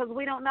pain because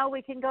we don't know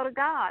we can go to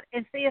God.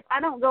 And see, if I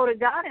don't go to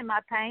God in my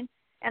pain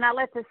and I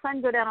let the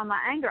sun go down on my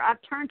anger,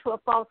 I've turned to a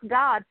false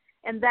God,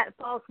 and that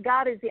false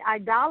God is the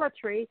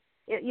idolatry.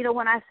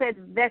 When I said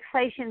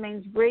vexation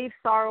means grief,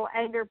 sorrow,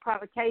 anger,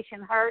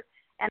 provocation, hurt,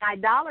 and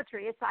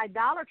idolatry, it's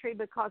idolatry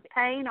because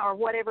pain or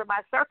whatever my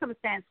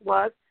circumstance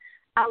was,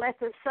 I let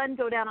the sun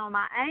go down on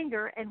my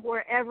anger, and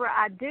wherever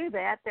I do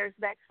that, there's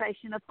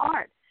vexation of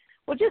heart.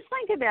 Well, just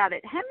think about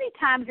it. How many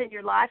times in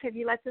your life have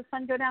you let the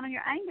sun go down on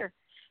your anger?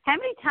 How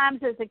many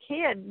times as a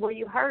kid were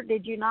you hurt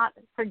did you not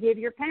forgive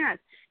your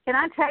parents? Can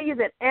I tell you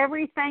that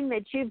everything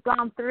that you've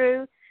gone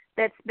through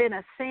that's been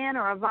a sin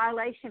or a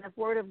violation of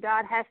Word of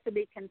God has to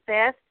be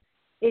confessed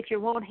if you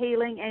want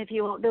healing and if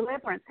you want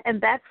deliverance. And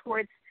that's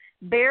where it's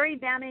buried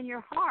down in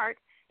your heart.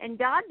 And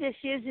God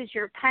just uses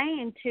your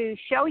pain to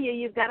show you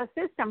you've got a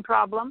system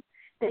problem,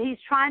 that He's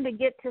trying to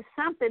get to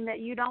something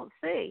that you don't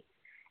see.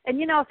 And,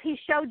 if He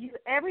showed you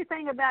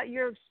everything about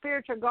your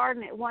spiritual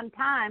garden at one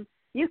time,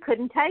 you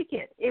couldn't take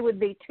it. It would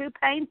be too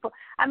painful.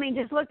 I mean,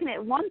 just looking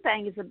at one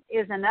thing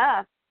is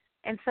enough.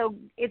 And so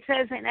it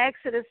says in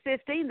Exodus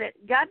 15 that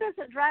God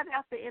doesn't drive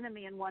out the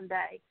enemy in one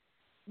day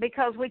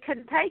because we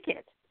couldn't take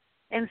it.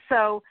 And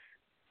so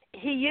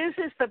He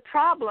uses the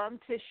problem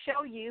to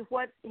show you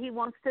what He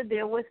wants to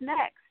deal with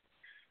next.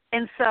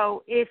 And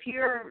so if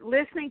you're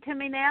listening to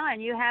me now and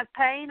you have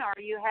pain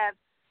or you have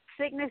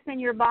sickness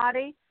in your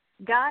body,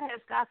 God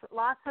has got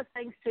lots of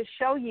things to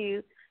show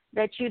you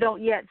that you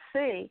don't yet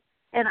see.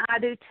 And I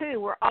do too.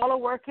 We're all a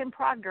work in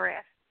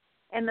progress.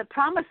 And the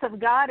promise of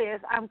God is,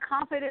 I'm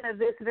confident of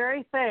this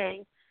very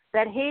thing,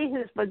 that he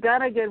who's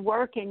begun a good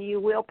work in you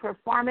will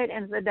perform it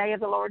in the day of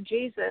the Lord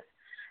Jesus.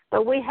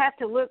 But we have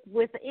to look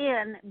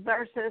within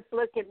versus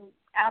looking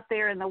out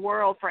there in the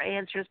world for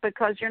answers,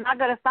 because you're not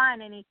going to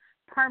find any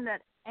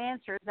permanent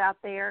answers out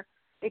there.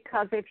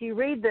 Because if you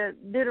read the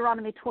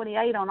Deuteronomy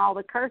 28 on all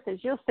the curses,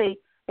 you'll see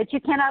that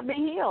you cannot be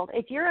healed.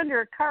 If you're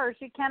under a curse,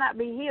 you cannot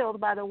be healed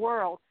by the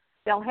world.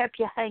 They'll help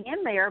you hang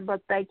in there,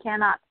 but they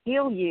cannot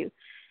heal you.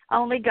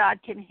 Only God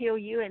can heal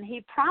you, and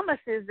he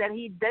promises that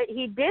he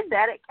did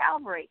that at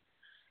Calvary.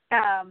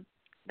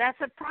 That's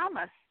a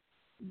promise.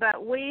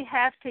 But we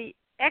have to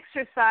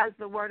exercise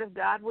the Word of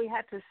God. We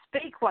have to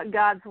speak what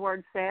God's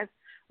Word says.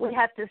 We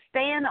have to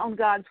stand on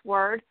God's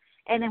Word.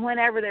 And then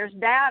whenever there's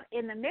doubt,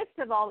 in the midst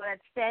of all that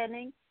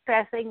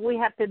fasting, we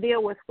have to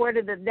deal with where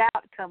did the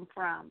doubt come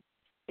from.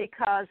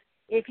 Because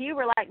if you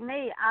were like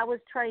me, I was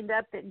trained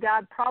up that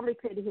God probably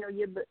could heal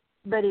you,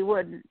 but he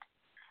wouldn't.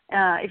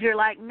 If you're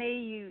like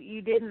me,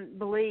 you didn't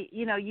believe,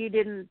 you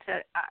didn't,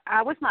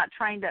 I was not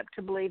trained up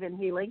to believe in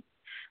healing.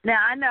 Now,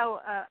 I know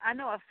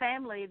a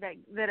family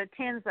that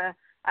attends a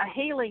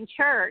healing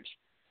church,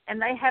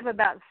 and they have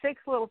about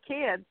 6 little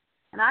kids.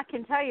 And I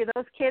can tell you,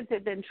 those kids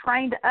have been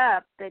trained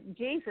up that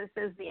Jesus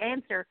is the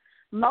answer.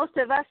 Most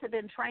of us have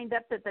been trained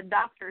up that the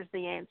doctor's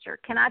the answer.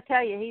 Can I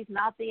tell you, he's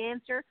not the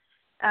answer?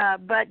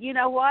 But you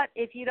know what?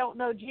 If you don't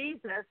know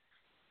Jesus,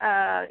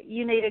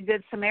 you need a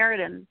good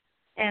Samaritan.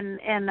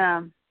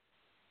 And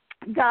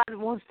God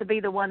wants to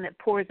be the one that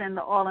pours in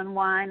the oil and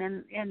wine.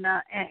 And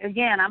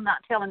again, I'm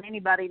not telling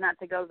anybody not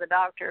to go to the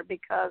doctor,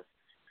 because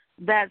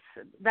that's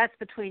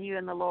between you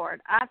and the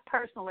Lord. I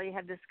personally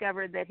have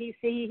discovered that he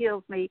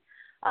heals me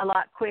a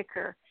lot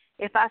quicker.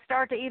 If I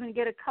start to even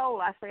get a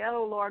cold, I say,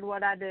 "Oh Lord,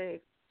 what I do?"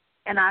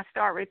 And I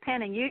start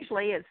repenting.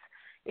 Usually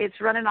it's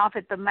running off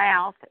at the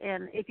mouth.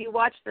 And if you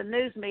watch the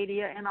news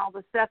media and all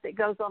the stuff that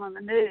goes on in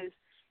the news,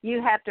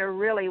 you have to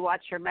really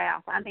watch your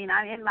mouth. I mean,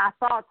 in my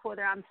thoughts,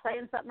 whether I'm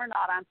saying something or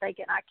not, I'm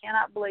thinking, I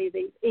cannot believe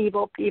these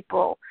evil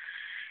people.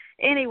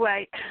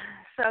 Anyway,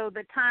 so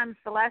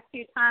the last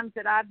few times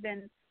that I've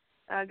been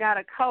got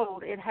a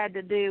cold, it had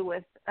to do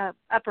with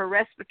upper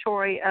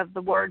respiratory of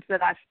the words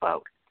that I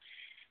spoke.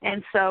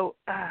 And so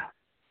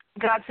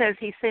God says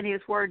he sent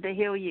his word to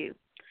heal you.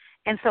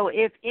 And so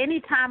if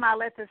any time I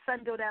let the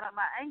sun go down on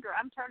my anger,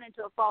 I'm turning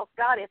to a false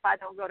god if I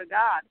don't go to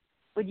God.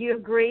 Would you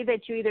agree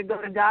that you either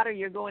go to God or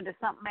you're going to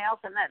something else,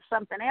 and that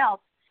something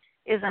else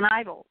is an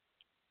idol?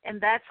 And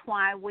that's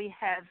why we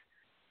have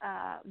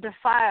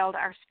defiled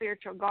our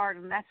spiritual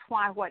garden. That's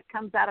why what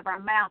comes out of our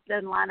mouth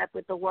doesn't line up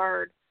with the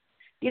word.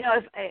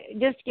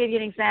 Just to give you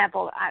an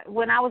example,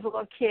 when I was a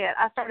little kid,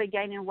 I started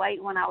gaining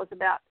weight when I was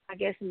about, I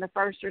guess, in the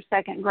 1st or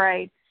 2nd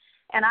grade.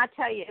 And I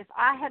tell you, if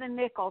I had a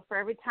nickel for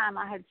every time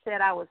I had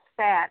said I was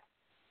fat,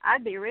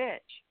 I'd be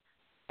rich.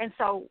 And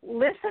so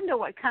listen to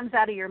what comes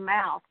out of your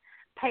mouth.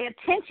 Pay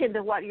attention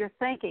to what you're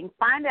thinking.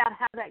 Find out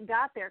how that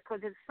got there,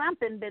 because it's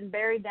something been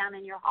buried down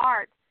in your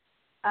heart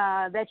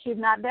that you've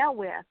not dealt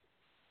with.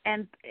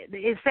 And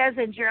it says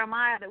in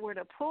Jeremiah that we're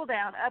to pull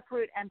down,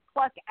 uproot, and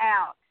pluck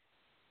out.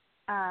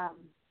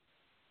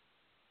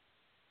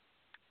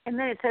 And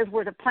then it says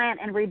we're to plant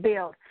and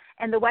rebuild.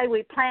 And the way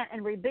we plant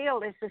and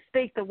rebuild is to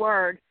speak the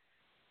word,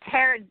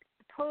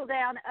 pull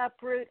down,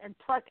 uproot, and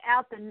pluck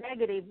out the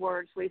negative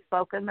words we've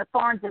spoken, the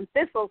thorns and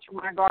thistles from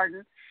our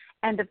garden,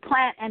 and to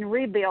plant and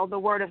rebuild the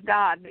word of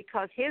God,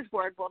 because his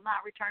word will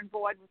not return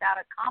void without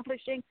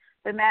accomplishing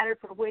the matter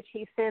for which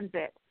he sends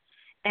it.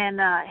 And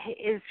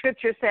his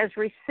scripture says,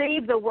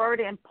 receive the word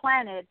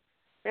implanted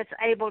that's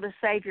able to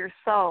save your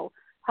soul.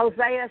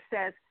 Hosea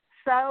says,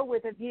 sow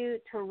with a view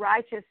to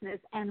righteousness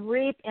and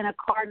reap in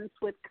accordance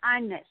with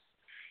kindness.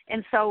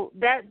 And so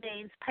that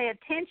means pay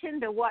attention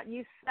to what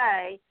you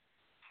say,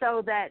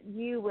 so that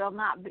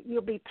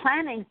you'll be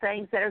planting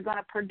things that are going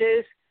to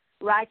produce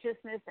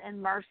righteousness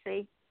and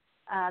mercy.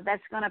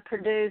 That's going to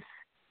produce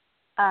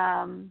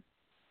a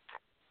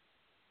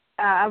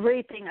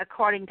reaping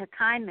according to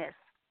kindness.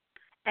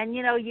 And,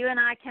 you and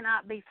I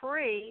cannot be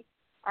free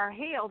or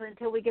healed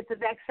until we get the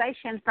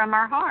vexation from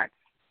our hearts.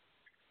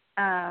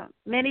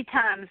 Many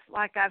times,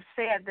 like I've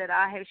said, that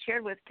I have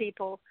shared with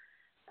people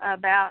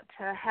about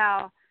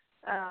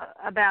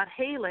about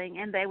healing,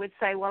 and they would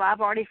say, well, I've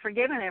already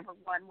forgiven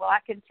everyone. Well, I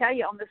can tell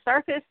you on the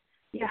surface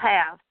you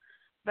have,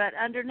 but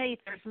underneath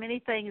there's many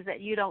things that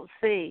you don't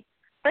see.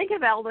 Think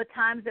about all the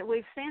times that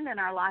we've sinned in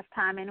our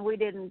lifetime, and we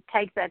didn't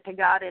take that to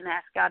God and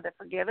ask God to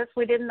forgive us.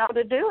 We didn't know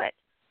to do it.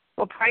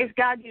 Well, praise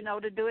God, you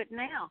know to do it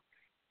now.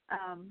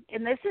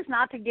 And this is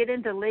not to get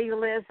into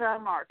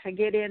legalism or to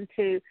get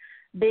into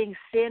being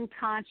sin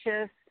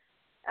conscious.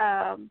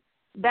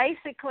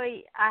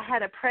 Basically, I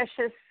had a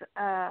precious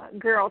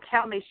girl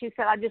tell me, she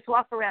said, I just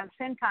walk around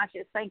sin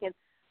conscious thinking,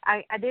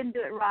 I didn't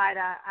do it right.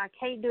 I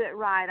can't do it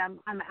right.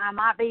 I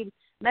might be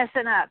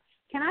messing up.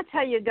 Can I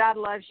tell you, God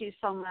loves you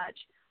so much.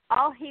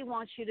 All he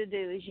wants you to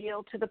do is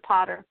yield to the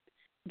potter.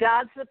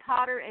 God's the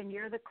potter and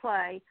you're the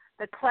clay.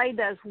 The clay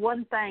does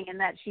one thing, and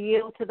that's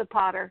yield to the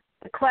potter.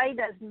 The clay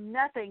does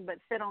nothing but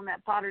sit on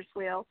that potter's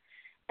wheel,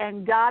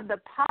 and God, the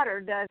potter,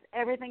 does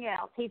everything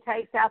else. He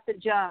takes out the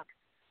junk.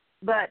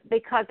 But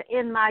because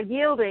in my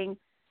yielding,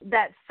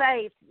 that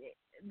faith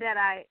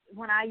that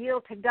when I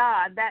yield to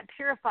God, that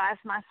purifies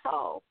my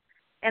soul.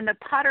 And the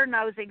potter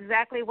knows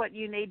exactly what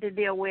you need to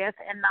deal with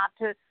and not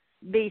to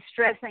be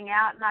stressing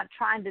out, not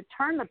trying to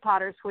turn the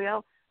potter's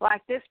wheel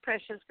like this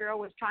precious girl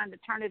was trying to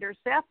turn it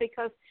herself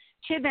because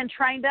she had been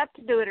trained up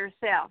to do it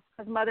herself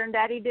because Mother and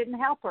Daddy didn't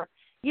help her.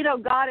 You know,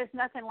 God is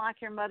nothing like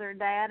your mother and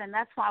dad, and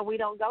that's why we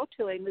don't go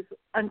to him.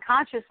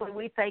 Unconsciously,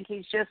 we think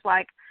he's just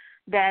like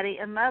Daddy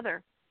and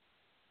Mother.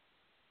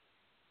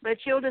 But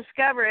you'll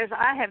discover, as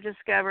I have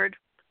discovered,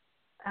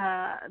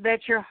 that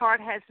your heart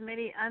has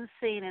many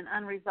unseen and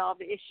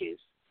unresolved issues.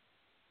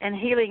 And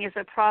healing is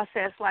a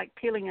process like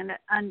peeling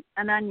an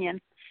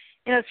onion.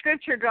 You know,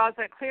 Scripture draws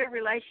a clear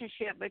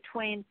relationship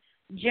between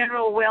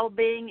general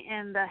well-being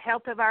and the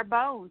health of our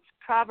bones.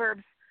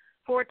 Proverbs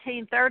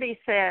 14:30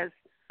 says,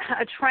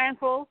 a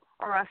tranquil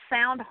or a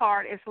sound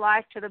heart is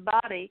life to the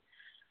body,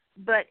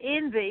 but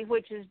envy,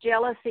 which is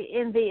jealousy,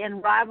 envy,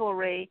 and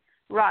rivalry,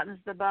 rottens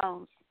the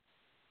bones.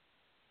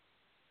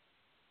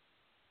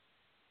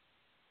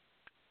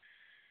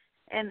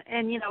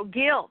 And you know,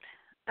 guilt,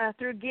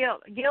 through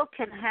guilt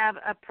can have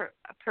a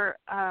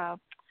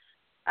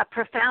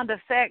profound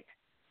effect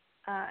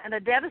and a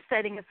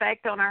devastating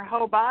effect on our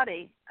whole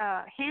body,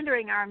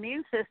 hindering our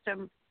immune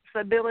system's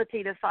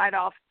ability to fight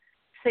off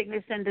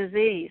sickness and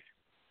disease.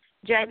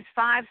 James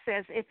 5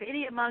 says, if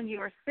any among you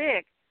are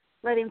sick,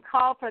 let him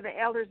call for the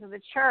elders of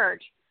the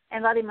church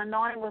and let him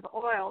anoint him with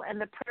oil, and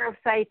the prayer of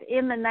faith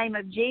in the name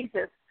of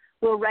Jesus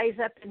will raise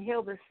up and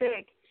heal the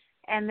sick.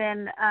 And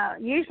then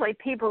usually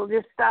people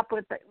just stop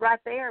with it right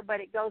there,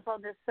 but it goes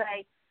on to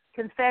say,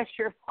 confess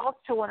your faults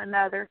to one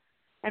another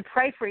and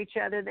pray for each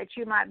other that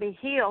you might be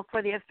healed,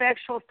 for the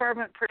effectual,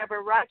 fervent prayer of a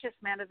righteous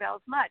man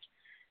avails much.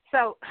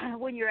 So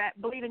when you're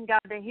believing God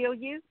to heal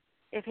you,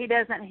 if he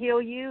doesn't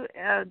heal you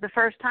the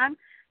first time,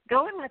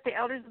 go and let the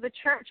elders of the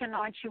church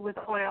anoint you with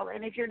oil.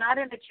 And if you're not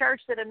in a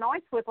church that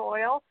anoints with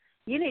oil,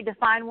 you need to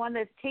find one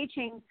that's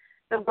teaching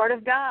the Word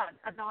of God,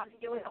 anointing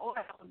you with oil,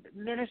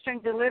 ministering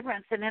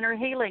deliverance and inner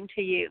healing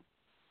to you.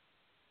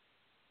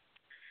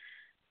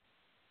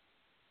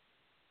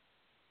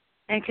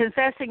 And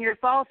confessing your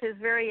faults is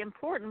very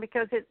important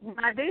because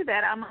when I do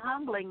that, I'm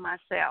humbling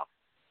myself.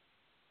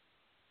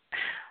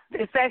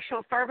 The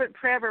effectual, fervent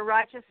prayer of a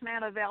righteous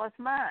man availeth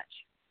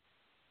much.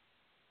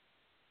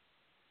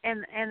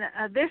 And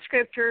this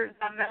scripture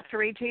I'm about to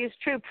read to you is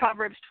true,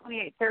 Proverbs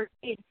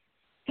 28:13.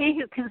 He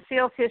who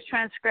conceals his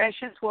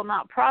transgressions will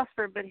not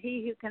prosper, but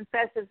he who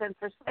confesses and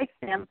forsakes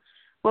them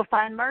will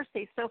find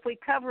mercy. So if we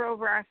cover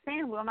over our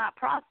sin, we'll not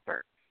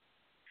prosper.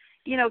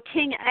 You know,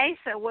 King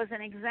Asa was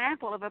an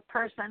example of a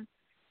person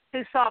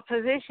who sought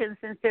positions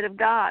instead of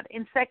God.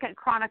 In 2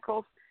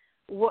 Chronicles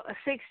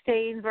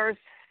 16, verse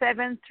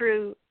 7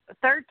 through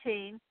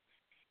 13,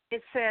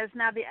 it says,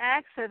 now the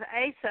acts of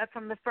Asa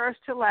from the first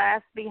to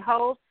last,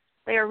 behold,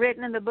 they are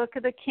written in the book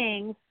of the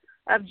kings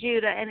of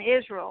Judah and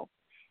Israel.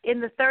 In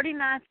the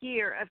 39th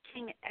year of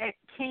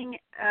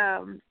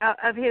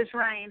of his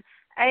reign,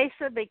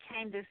 Asa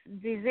became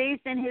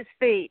diseased in his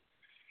feet.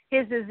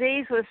 His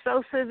disease was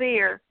so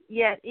severe,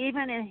 yet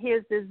even in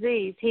his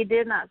disease he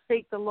did not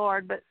seek the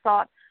Lord, but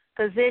sought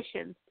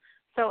physicians.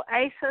 So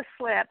Asa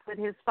slept with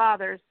his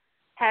fathers,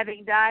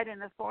 having died in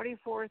the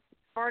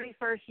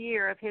 41st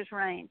year of his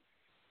reign.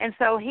 And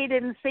so he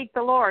didn't seek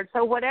the Lord.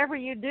 So whatever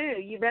you do,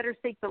 you better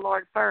seek the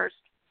Lord first.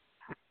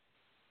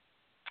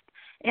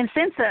 And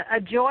since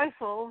a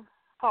joyful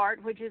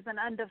heart, which is an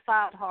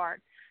undefiled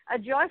heart, a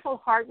joyful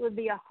heart would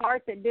be a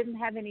heart that didn't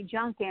have any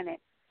junk in it.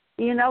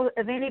 You know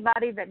of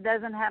anybody that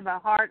doesn't have a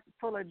heart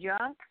full of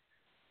junk?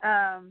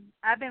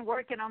 I've been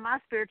working on my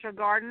spiritual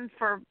garden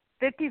for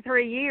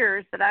 53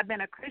 years that I've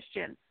been a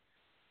Christian.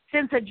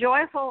 Since a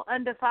joyful,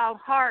 undefiled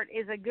heart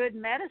is a good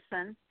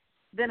medicine,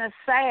 then a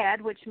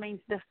sad, which means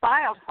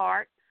defiled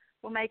heart,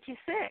 will make you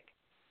sick.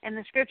 And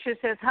the scripture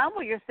says,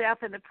 humble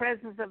yourself in the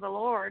presence of the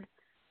Lord,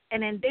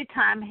 and in due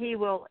time he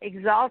will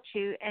exalt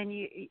you, and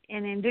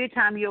in due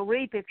time you'll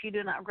reap if you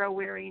do not grow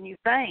weary and you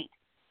faint.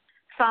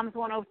 Psalms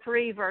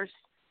 103, verse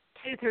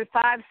 2 through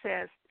 5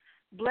 says,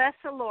 bless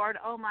the Lord,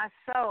 O my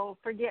soul,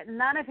 forget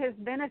none of his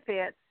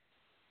benefits,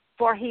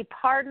 for he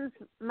pardons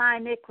my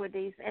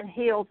iniquities and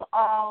heals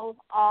all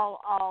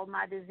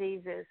my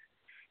diseases.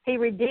 He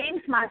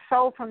redeems my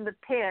soul from the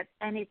pit,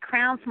 and he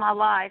crowns my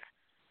life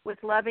with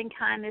loving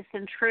kindness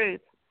and truth.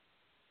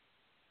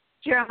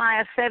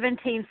 Jeremiah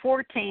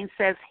 17:14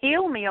 says,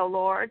 heal me, O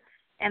Lord,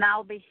 and I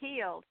will be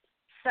healed.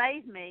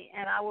 Save me,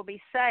 and I will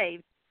be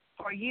saved,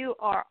 for you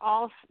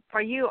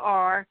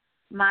are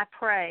my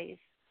praise.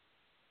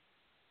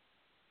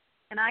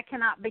 And I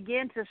cannot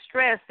begin to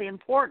stress the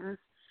importance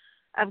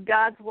of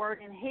God's word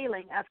in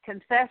healing, of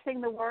confessing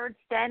the word,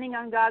 standing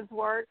on God's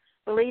word,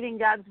 believing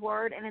God's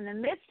word, and in the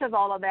midst of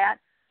all of that,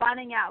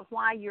 finding out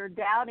why you're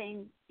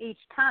doubting each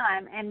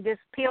time and just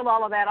peel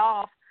all of that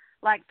off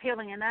like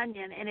peeling an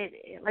onion, and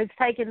it's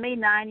taken me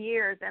 9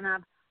 years, and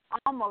I've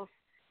almost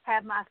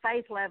have my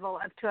faith level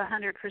up to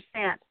 100%.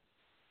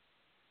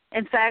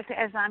 In fact,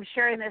 as I'm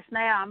sharing this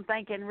now, I'm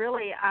thinking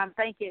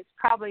it's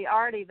probably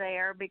already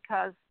there,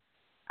 because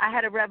I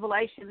had a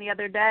revelation the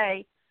other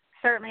day.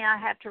 Certainly I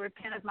have to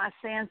repent of my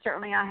sins.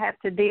 Certainly I have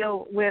to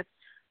deal with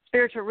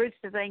spiritual roots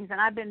to things,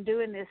 and I've been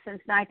doing this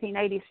since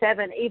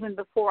 1987, even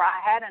before I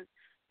had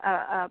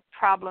a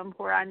problem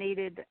where I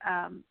needed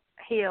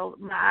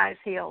my eyes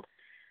healed.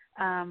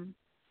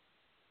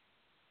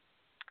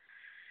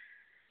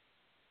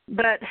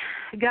 But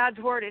God's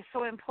Word is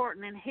so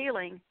important in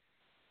healing,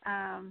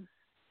 and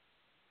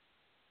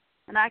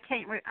I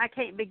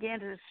can't begin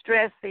to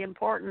stress the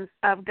importance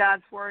of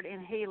God's Word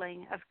in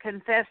healing, of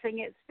confessing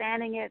it,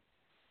 standing it,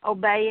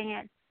 obeying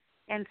it,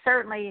 and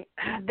certainly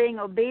being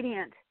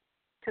obedient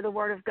to the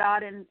Word of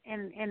God and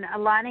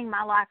aligning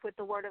my life with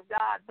the Word of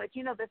God. But,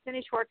 the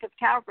finished work of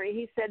Calvary,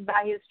 he said,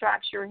 by his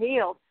stripes you're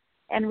healed.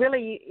 And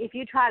really, if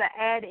you try to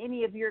add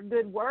any of your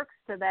good works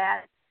to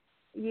that,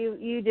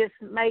 you just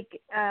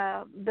make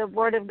the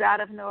Word of God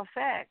of no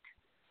effect,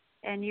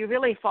 and you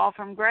really fall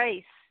from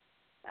grace.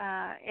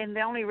 And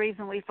the only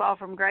reason we fall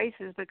from grace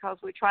is because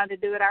we're trying to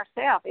do it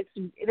ourselves.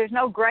 There's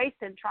no grace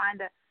in trying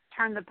to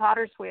turn the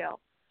potter's wheel,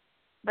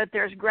 but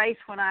there's grace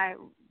when I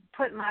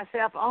put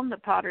myself on the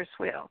potter's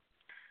wheel.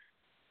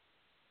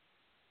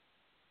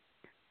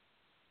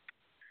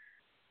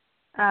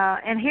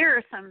 And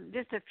here are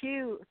just a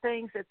few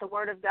things that the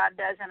Word of God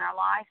does in our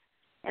life.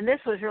 And this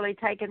was really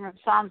taken from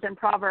Psalms and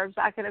Proverbs.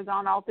 I could have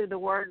gone all through the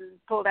Word and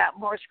pulled out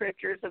more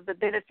scriptures of the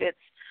benefits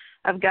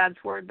of God's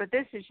Word, but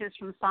this is just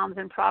from Psalms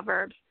and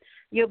Proverbs.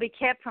 You'll be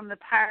kept from the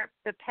path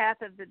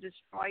of the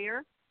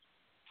destroyer.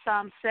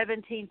 Psalm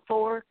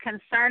 17:4,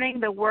 concerning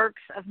the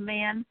works of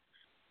men,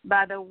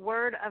 by the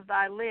word of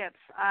thy lips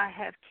I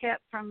have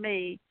kept from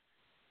the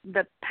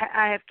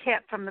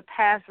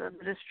path of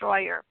the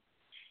destroyer.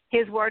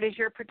 His word is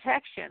your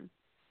protection.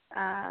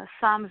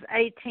 Psalms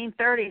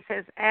 18:30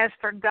 says, as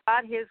for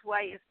God, his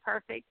way is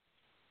perfect.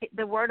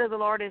 The word of the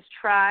Lord is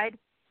tried.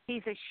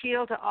 He's a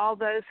shield to all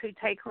those who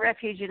take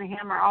refuge in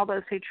him, or all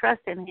those who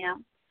trust in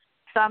him.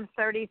 Psalm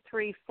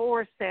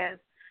 33:4 says,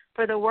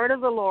 for the word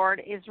of the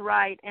Lord is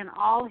right, and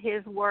all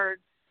his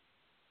words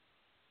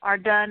are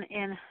done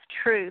in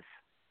truth.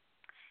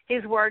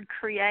 His word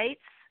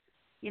creates.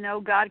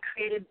 God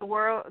created the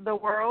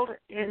world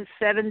in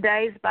 7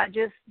 days by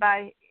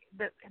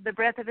the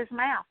breath of his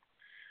mouth.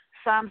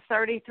 Psalm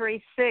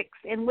 33:6,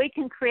 and we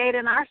can create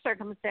in our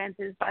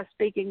circumstances by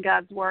speaking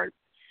God's word.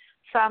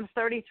 Psalm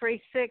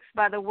 33:6,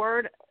 by the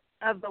word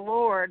of the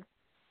Lord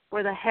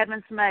were the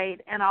heavens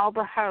made, and all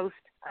the host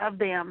of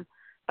them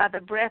by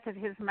the breath of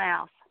his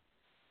mouth.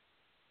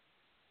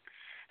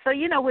 So,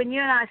 when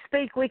you and I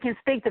speak, we can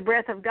speak the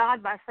breath of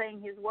God by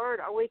saying his word,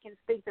 or we can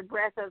speak the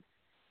breath of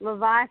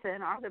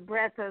Leviathan or the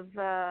breath of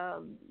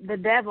the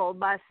devil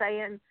by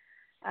saying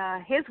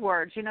his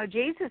words.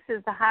 Jesus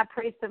is the high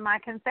priest of my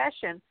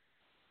confession.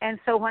 And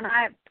so when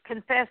I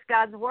confess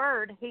God's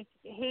word,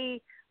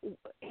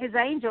 his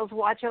angels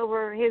watch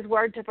over his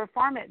word to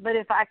perform it. But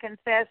if I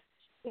confess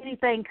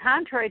anything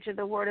contrary to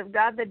the word of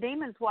God, the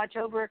demons watch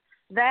over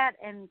that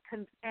and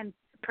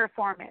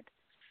perform it.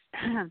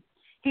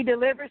 He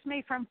delivers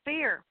me from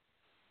fear.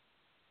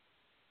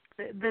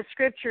 The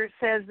scripture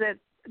says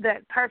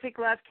that perfect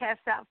love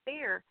casts out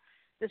fear.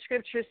 The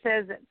scripture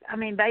says that,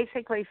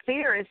 basically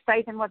fear is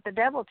faith in what the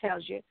devil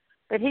tells you.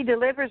 But he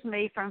delivers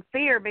me from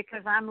fear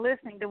because I'm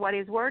listening to what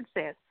his word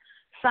says.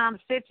 Psalms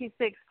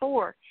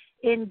 56:4,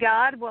 in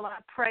God will I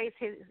praise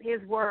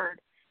his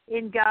word.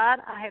 In God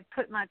I have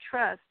put my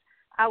trust.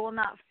 I will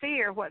not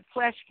fear what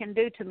flesh can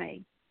do to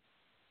me.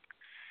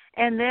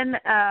 And then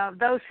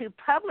those who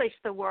publish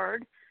the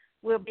word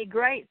will be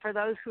great for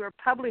those who are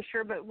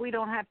publisher, but we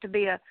don't have to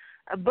be a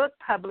book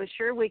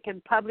publisher. We can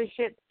publish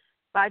it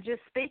by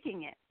just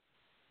speaking it,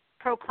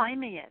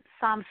 proclaiming it.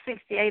 Psalm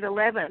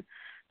 68:11,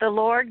 the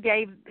Lord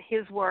gave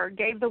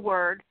the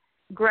word.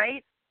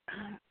 Great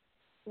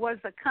was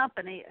the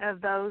company of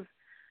those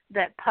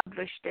that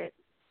published it.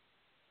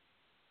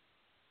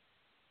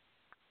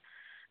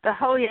 The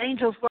holy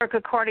angels work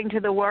according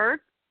to the word.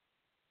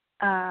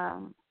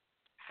 Psalms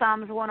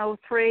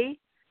 103,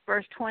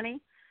 verse 20.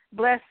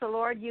 Bless the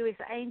Lord, you his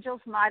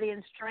angels, mighty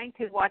in strength,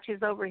 who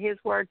watches over his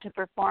word to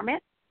perform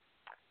it.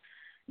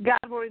 God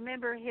will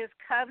remember his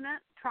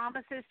covenant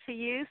promises to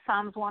you.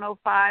 Psalms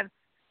 105,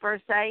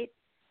 verse 8.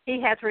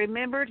 He hath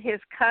remembered his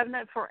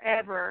covenant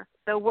forever,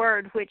 the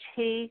word which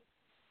he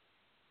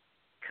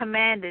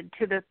commanded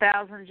to the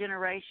 1,000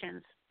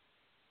 generations.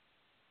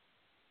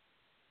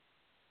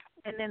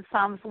 And then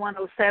Psalms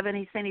 107,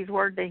 he sent his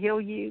word to heal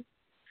you.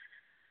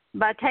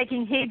 By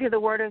taking heed to the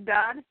word of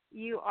God,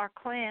 you are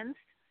cleansed.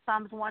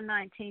 Psalms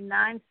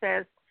 119:9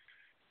 says,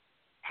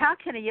 how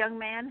can a young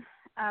man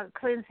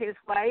cleanse his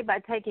way? By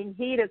taking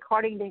heed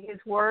according to his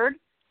word.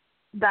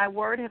 Thy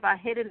word have I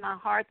hid in my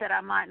heart that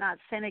I might not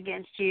sin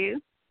against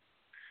you.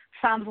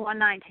 Psalms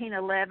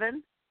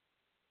 119:11.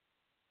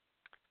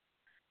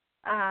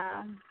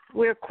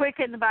 We're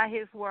quickened by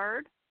his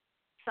word.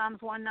 Psalms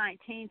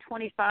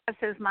 119:25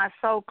 says, my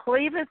soul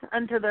cleaveth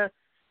unto the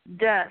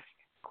dust.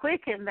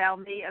 Quicken thou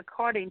me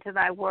according to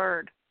thy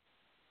word.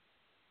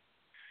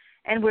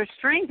 And we're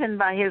strengthened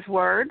by his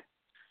word.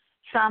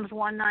 Psalms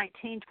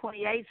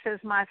 119:28 says,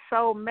 my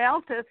soul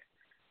melteth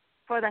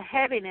for the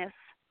heaviness.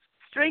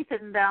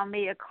 Strengthen thou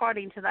me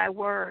according to thy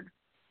word.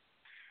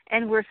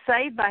 And we're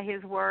saved by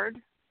his word.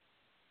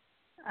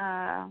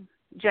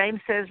 James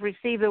says,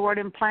 receive the word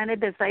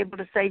implanted that's able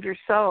to save your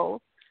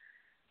soul.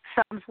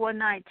 Psalms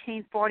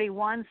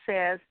 119:41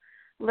 says,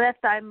 let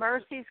thy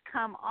mercies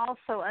come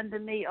also unto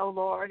me, O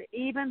Lord,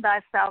 even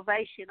thy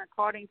salvation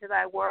according to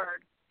thy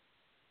word.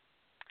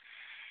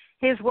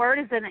 His word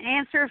is an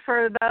answer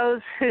for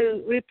those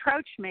who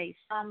reproach me.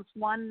 Psalms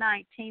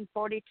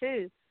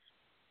 119:42.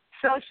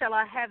 So shall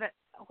I have it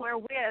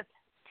wherewith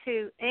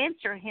to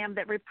answer him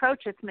that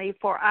reproacheth me,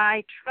 for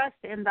I trust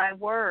in thy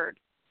word.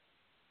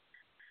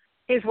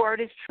 His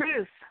word is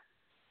truth.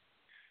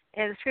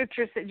 And the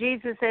scripture said,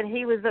 Jesus said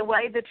he was the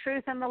way, the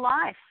truth, and the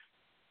life.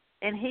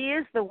 And he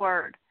is the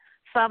word.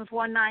 Psalms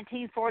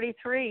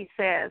 119:43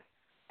 says,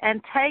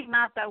 and take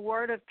not the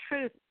word of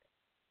truth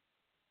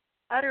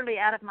utterly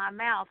out of my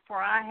mouth, for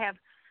I have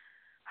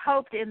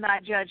hoped in thy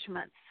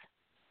judgments.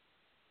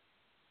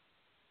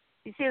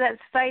 You see, that's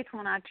faith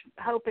when I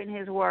hope in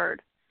his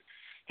word.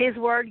 His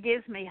word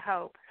gives me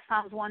hope.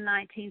 Psalms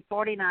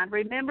 119:49,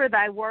 remember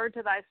thy word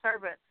to thy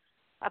servant,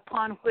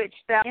 upon which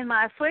thou in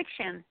my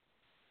affliction,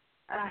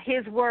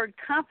 his word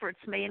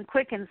comforts me and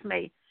quickens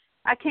me.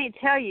 I can't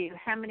tell you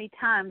how many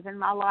times in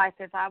my life,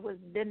 if I was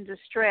been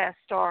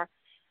distressed, or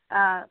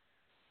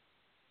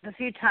a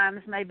few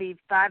times, maybe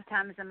 5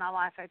 times in my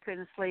life, I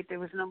couldn't sleep. There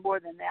was no more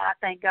than that. I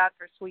thank God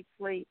for sweet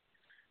sleep.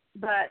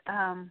 But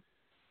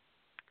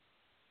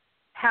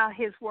how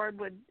his word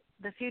would,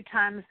 the few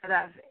times that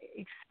I've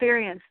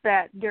experienced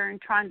that during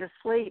trying to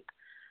sleep,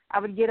 I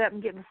would get up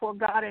and get before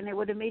God, and it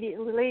would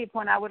immediately leave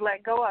when I would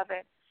let go of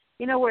it.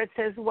 You know where it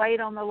says, wait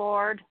on the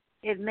Lord?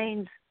 It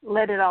means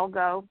let it all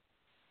go.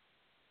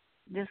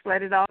 Just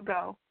let it all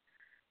go.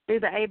 Do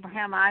the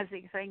Abraham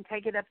Isaac thing.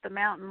 Take it up the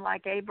mountain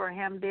like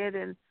Abraham did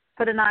and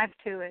put a knife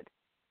to it.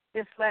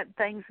 Just let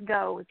things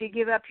go. If you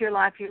give up your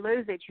life, you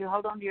lose it. You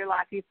hold on to your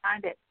life, you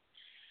find it.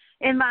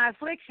 In my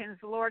afflictions,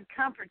 the Lord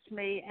comforts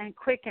me and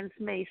quickens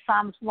me.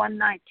 Psalms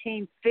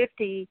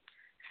 119:50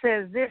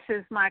 says, this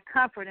is my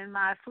comfort in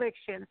my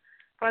affliction,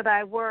 for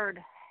thy word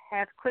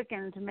hath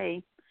quickened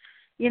me.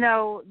 You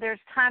know, there's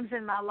times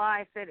in my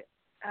life that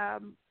I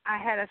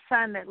had a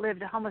son that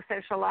lived a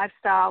homosexual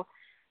lifestyle,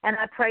 and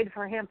I prayed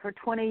for him for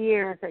 20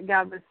 years that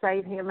God would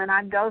save him. And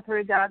I'd go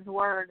through God's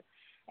word,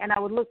 and I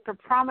would look for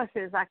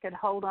promises I could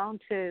hold on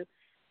to.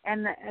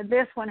 And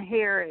this one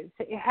here,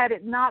 had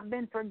it not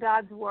been for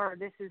God's word,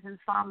 this is in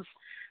Psalms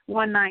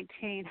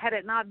 119, had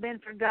it not been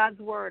for God's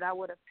word, I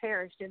would have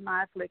perished in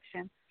my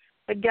affliction.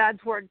 But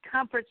God's word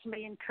comforts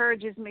me,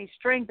 encourages me,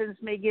 strengthens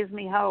me, gives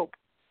me hope.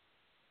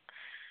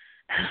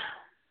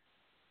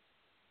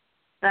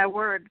 Thy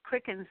word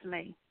quickens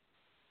me.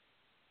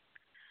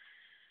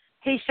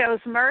 He shows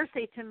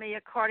mercy to me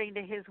according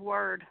to his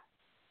word.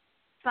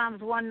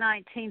 Psalms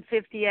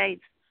 119:58,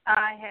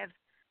 I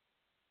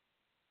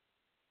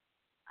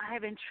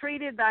have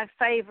entreated thy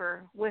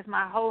favor with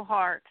my whole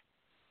heart.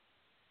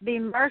 Be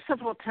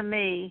merciful to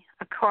me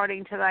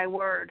according to thy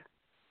word.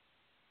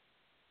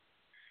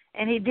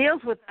 And he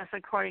deals with us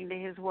according to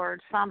his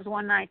word. Psalms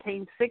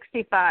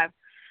 119:65,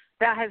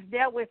 thou hast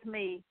dealt with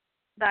me,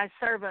 thy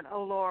servant,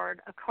 O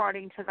Lord,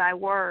 according to thy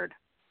word.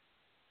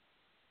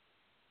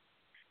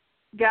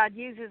 God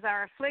uses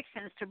our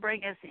afflictions to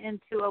bring us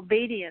into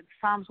obedience.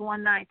 Psalms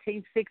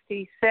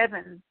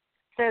 119:67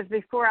 says,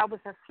 before I was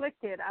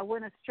afflicted, I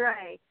went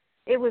astray.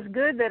 It was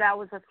good that I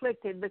was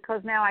afflicted,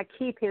 because now I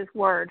keep his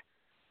word.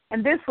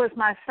 And this was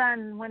my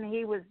son when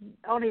he was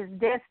on his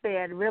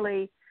deathbed,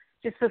 really,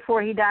 just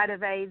before he died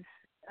of AIDS,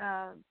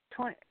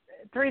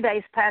 3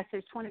 days past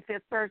his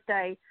 25th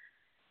birthday,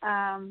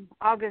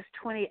 August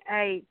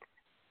 28th,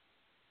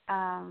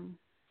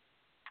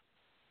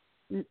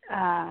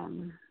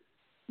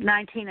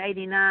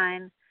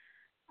 1989.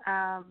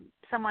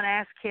 Someone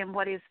asked him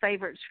what his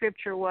favorite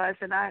scripture was,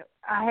 and I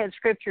had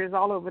scriptures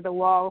all over the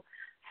wall,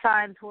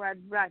 signs where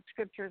I'd write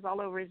scriptures all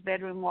over his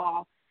bedroom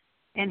wall.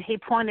 And he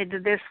pointed to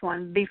this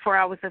one, before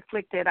I was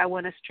afflicted, I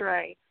went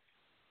astray,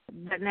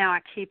 but now I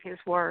keep his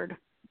word.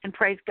 And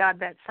praise God,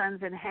 that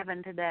son's in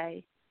heaven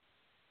today.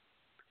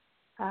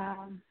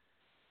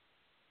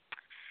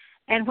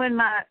 And when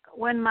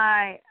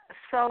my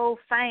soul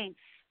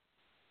faints,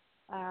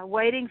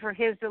 waiting for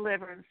his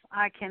deliverance,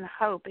 I can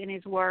hope in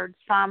his word.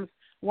 Psalms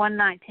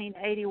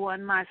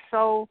 119:81, my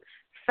soul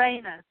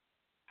fainteth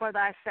for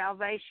thy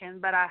salvation,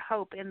 but I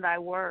hope in thy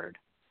word.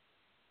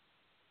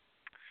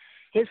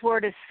 His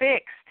word is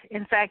fixed.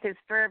 In fact, it's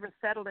forever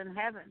settled in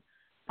heaven.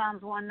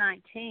 Psalms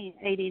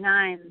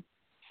 119:89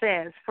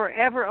 says,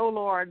 forever, O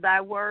Lord,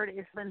 thy word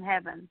is in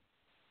heaven.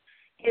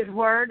 His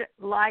word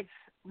lights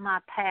my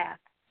path.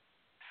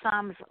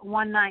 Psalms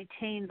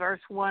 119, verse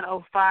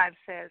 105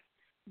 says,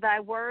 thy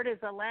word is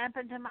a lamp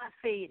unto my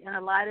feet and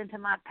a light unto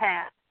my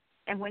path.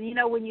 And when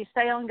you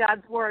stay on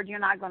God's word, you're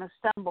not going to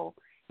stumble.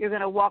 You're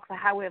going to walk the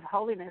highway of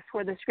holiness,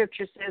 where the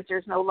scripture says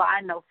there's no lie,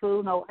 no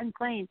fool, no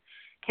unclean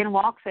can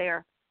walk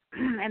there.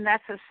 And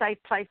that's a safe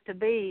place to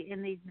be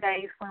in these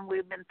days when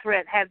we've been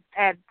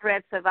had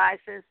threats of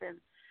ISIS and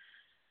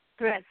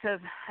threats of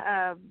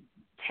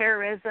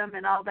terrorism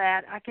and all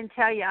that. I can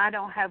tell you I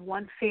don't have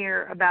one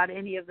fear about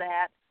any of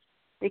that,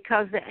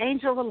 because the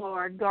angel of the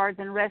Lord guards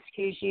and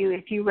rescues you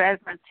if you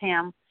reverence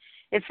him.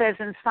 It says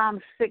in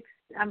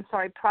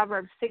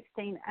Proverbs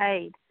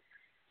 16:8,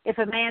 if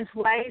a man's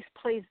ways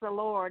please the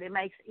Lord, it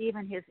makes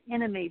even his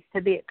enemies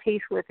to be at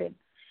peace with him.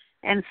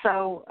 And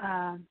so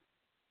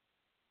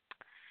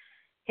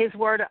his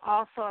word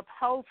also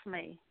upholds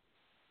me.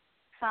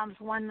 Psalms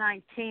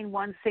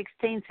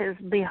 119:116 says,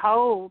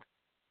 behold,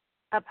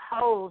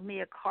 uphold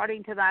me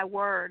according to thy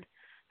word,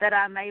 that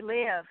I may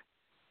live,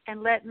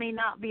 and let me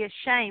not be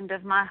ashamed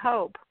of my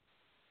hope.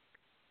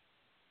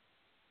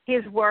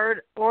 His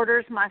word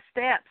orders my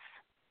steps.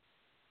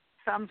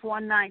 Psalms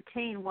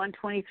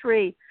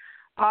 119:123,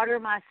 order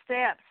my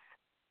steps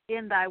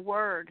in thy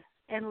word,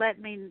 and let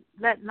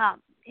not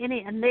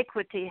any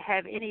iniquity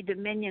have any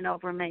dominion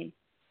over me.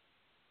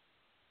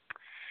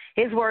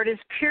 His word is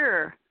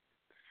pure.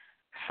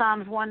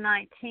 Psalms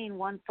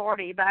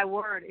 119:140, thy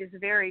word is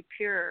very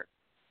pure.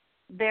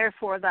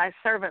 Therefore thy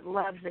servant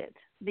loves it.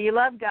 Do you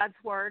love God's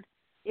word?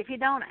 If you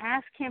don't,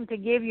 ask him to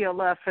give you a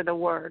love for the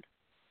word.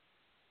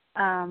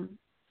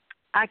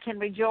 I can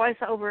rejoice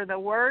over the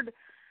word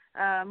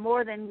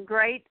more than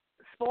great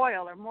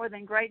spoil, or more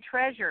than great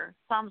treasure.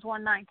 Psalms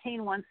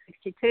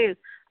 119:162.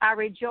 I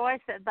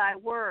rejoice at thy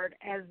word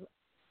as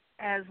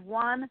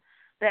one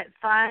that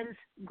finds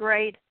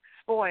great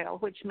spoil,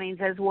 which means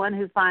as one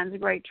who finds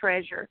great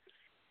treasure.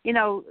 You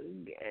know,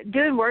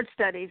 doing word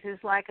studies is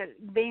like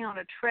being on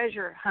a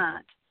treasure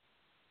hunt.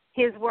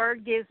 His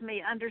word gives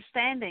me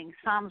understanding.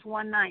 Psalms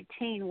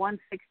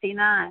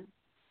 119:169.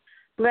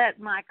 Let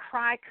my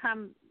cry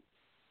come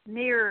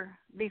near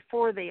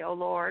before thee, O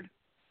Lord.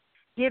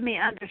 Give me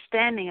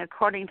understanding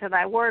according to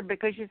thy word,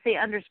 because you see,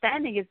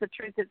 understanding is the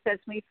truth that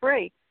sets me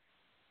free.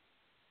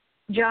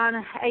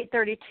 John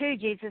 8:32,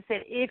 Jesus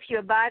said, if you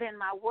abide in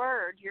my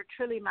word, you're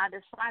truly my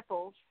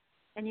disciples,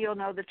 and you'll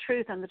know the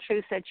truth, and the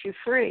truth sets you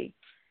free.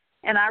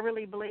 And I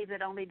really believe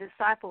that only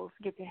disciples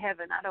get to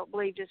heaven. I don't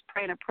believe just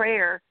praying a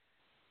prayer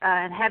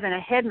and having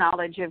a head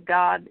knowledge of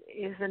God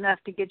is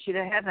enough to get you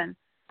to heaven.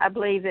 I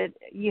believe that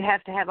you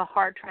have to have a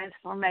heart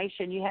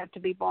transformation. You have to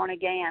be born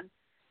again.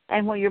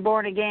 And when you're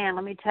born again,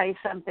 let me tell you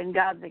something,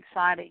 God's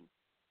exciting.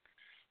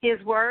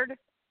 His word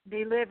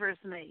delivers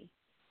me.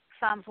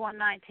 Psalms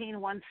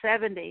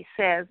 119:170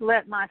 says,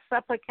 let my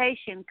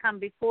supplication come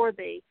before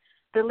thee.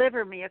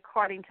 Deliver me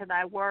according to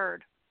thy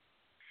word.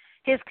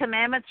 His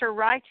commandments are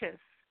righteous.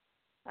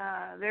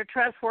 They're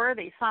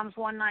trustworthy. Psalms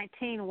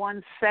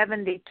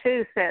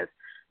 119:172 says,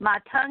 my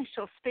tongue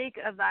shall speak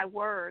of thy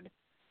word,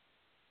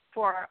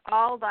 for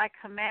all thy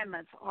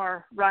commandments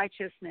are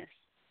righteousness.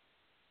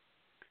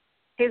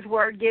 His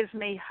word gives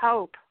me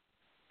hope.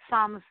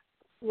 Psalms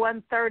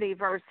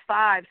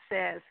 130:5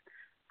 says,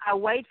 I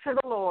wait for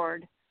the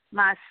Lord,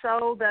 my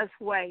soul does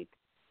wait.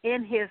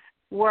 In his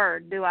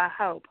word do I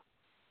hope.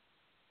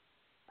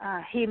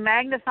 He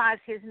magnifies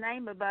his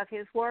name above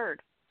his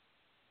word,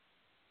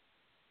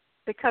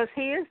 because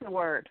he is the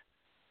word.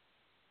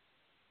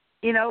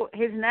 You know,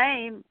 his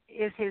name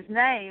is his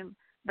name,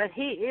 but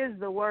he is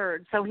the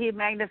word, so he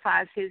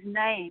magnifies his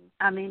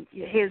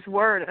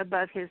word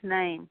above his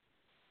name.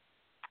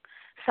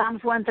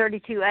 Psalms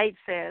 132:8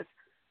 says,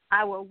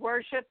 I will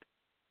worship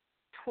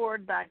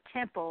toward thy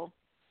temple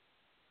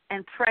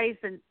and praise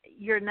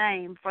your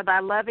name for thy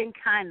loving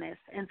kindness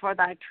and for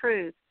thy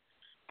truth,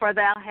 for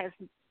thou hast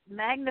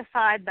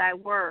magnified thy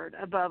word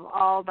above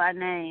all thy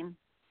name.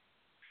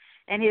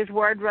 And his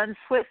word runs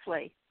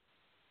swiftly.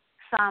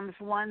 Psalms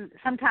 1,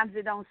 sometimes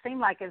it don't seem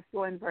like it's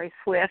going very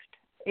swift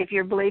if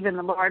you're believing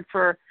the Lord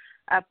for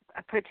a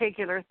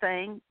particular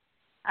thing.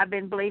 I've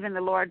been believing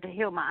the Lord to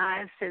heal my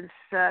eyes since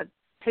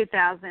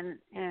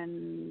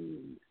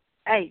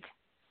 2008.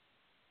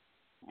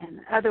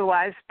 And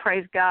otherwise,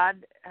 praise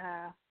God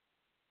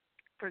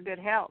for good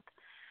health.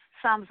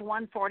 Psalms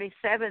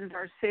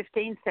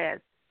 147:15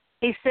 says,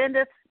 He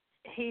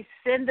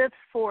sendeth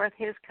forth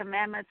his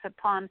commandments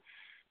upon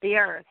the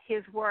earth.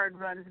 His word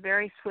runs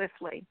very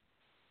swiftly.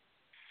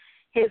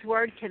 His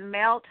word can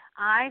melt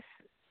ice,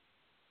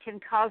 can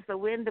cause the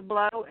wind to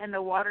blow and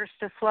the waters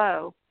to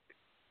flow.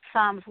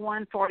 Psalms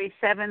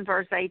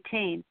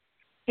 147:18.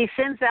 He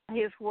sends out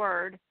his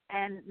word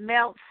and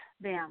melts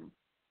them.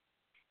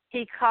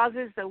 He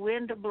causes the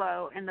wind to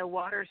blow and the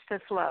waters to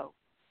flow.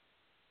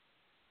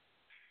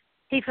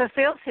 He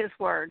fulfills his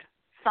word.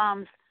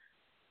 Psalms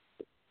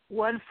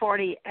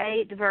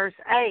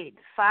 148:8.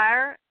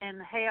 Fire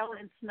and hail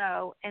and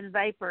snow and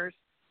vapors,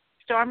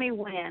 stormy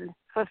wind,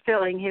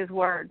 fulfilling his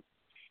word.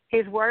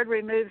 His word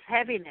removes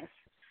heaviness.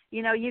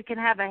 You know, you can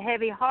have a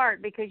heavy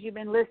heart because you've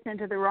been listening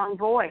to the wrong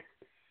voice.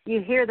 You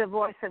hear the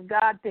voice of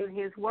God through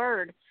his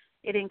word.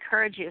 It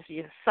encourages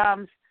you.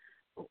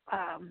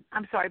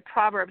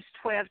 Proverbs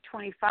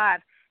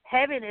 12:25.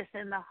 heaviness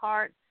in the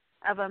heart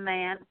of a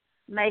man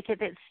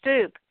maketh it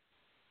stoop,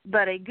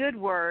 but a good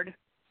word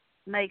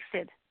makes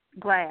it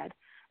glad.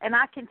 And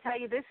I can tell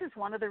you this is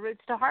one of the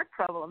roots to heart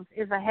problems,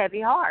 is a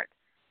heavy heart.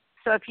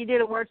 So if you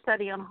did a word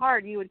study on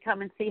heart, you would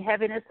come and see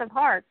heaviness of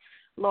heart.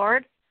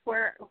 Lord,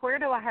 where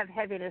do I have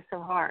heaviness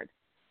of heart?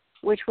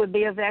 Which would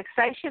be a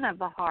vexation of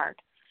the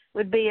heart,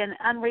 would be an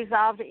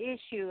unresolved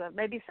issue.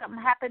 Maybe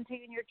something happened to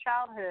you in your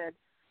childhood,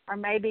 or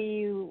maybe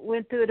you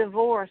went through a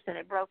divorce and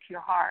it broke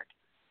your heart.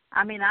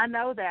 I mean, I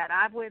know that.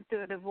 I've went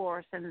through a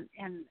divorce, and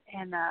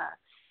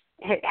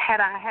had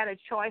I had a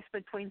choice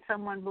between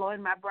someone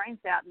blowing my brains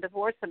out and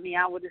divorcing me,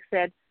 I would have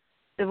said,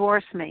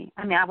 divorce me.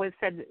 I mean, I would have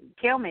said,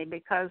 kill me,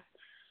 because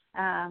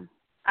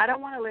I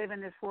don't want to live in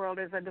this world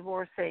as a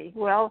divorcee.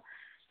 Well,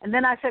 and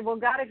then I said, well,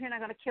 God, if you're not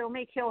going to kill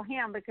me, kill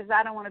him, because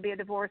I don't want to be a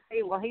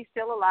divorcee. Well, he's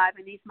still alive,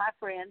 and he's my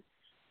friend.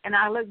 And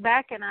I look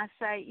back and I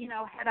say, you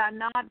know, had I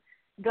not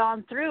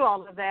gone through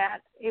all of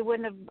that, it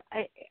wouldn't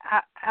have.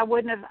 I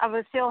would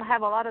still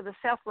have a lot of the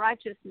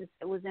self-righteousness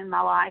that was in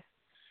my life.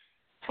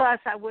 Plus,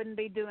 I wouldn't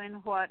be doing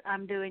what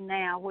I'm doing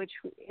now, which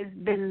has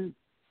been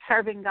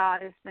serving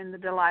God has been the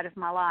delight of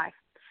my life.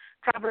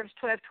 Proverbs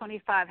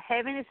 12:25,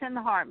 heaviness in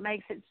the heart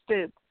makes it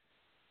stoop,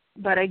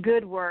 but a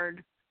good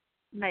word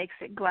makes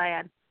it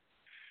glad.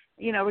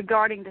 You know,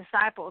 regarding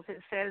disciples,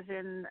 it says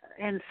in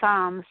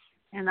Psalms,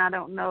 and I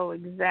don't know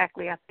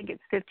exactly, I think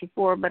it's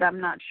 54, but I'm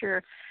not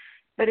sure.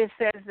 But it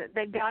says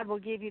that God will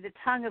give you the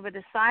tongue of a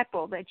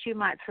disciple, that you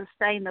might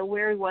sustain the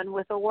weary one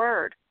with the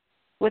word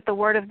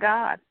of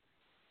God.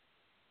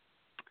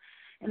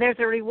 And there's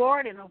a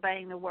reward in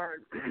obeying the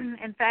word.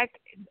 In fact,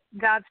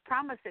 God's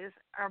promises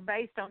are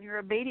based on your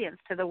obedience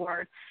to the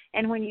word.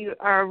 And when you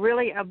are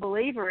really a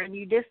believer and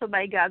you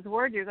disobey God's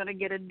word, you're going to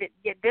get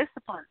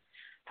discipline.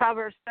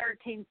 Proverbs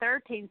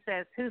 13:13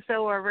 says,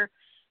 whosoever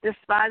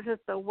despiseth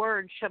the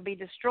word shall be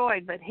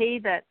destroyed, but he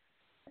that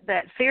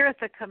feareth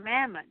the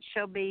commandment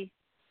shall be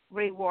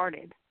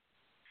rewarded.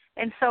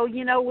 And so,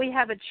 you know, we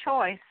have a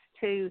choice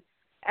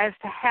as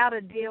to how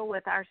to deal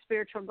with our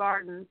spiritual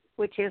garden,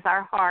 which is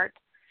our heart,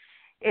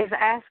 is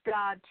ask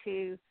God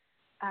to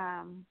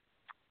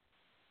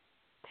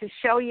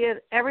show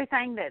you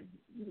everything that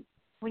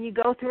when you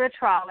go through a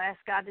trial,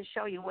 ask God to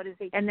show you what is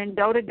He, and then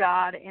go to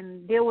God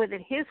and deal with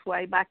it His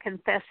way by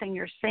confessing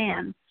your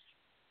sin,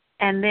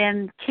 and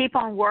then keep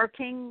on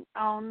working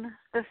on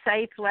the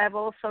faith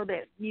level so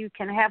that you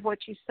can have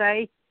what you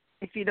say.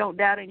 If you don't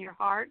doubt in your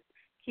heart,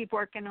 keep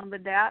working on the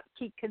doubt.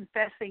 Keep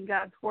confessing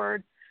God's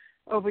word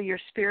over your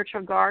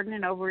spiritual garden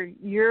and over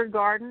your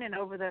garden and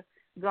over the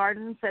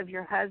gardens of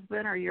your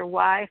husband or your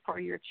wife or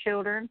your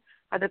children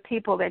or the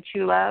people that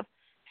you love.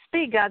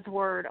 Speak God's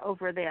word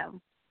over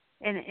them,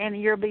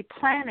 and you'll be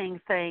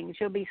planting things.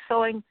 You'll be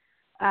sowing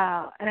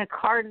in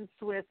accordance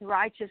with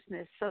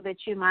righteousness so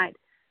that you might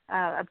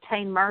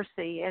obtain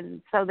mercy,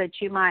 and so that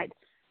you might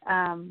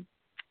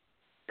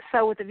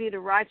sow with a view to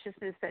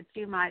righteousness, that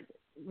you might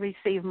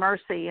receive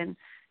mercy and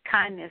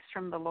kindness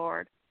from the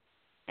Lord.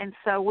 And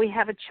so we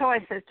have a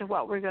choice as to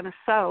what we're going to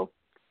sow,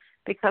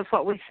 because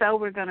what we sow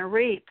we're going to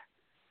reap,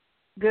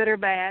 good or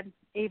bad,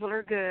 evil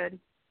or good.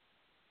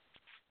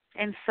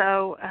 And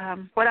so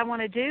what I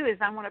want to do is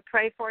I want to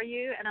pray for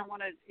you, and I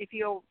want to, if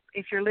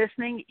you're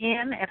listening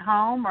in at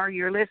home or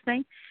you're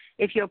listening,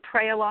 if you'll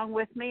pray along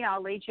with me,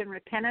 I'll lead you in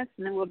repentance,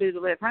 and then we'll do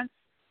deliverance.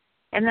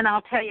 And then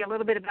I'll tell you a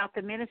little bit about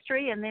the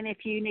ministry, and then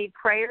if you need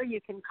prayer,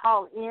 you can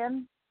call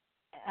in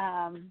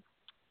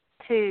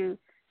to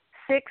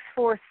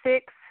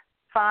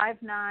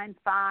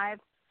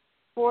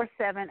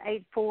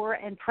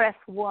 646-595-4784 and press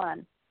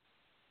 1.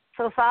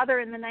 So,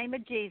 Father, in the name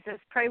of Jesus,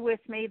 pray with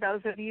me,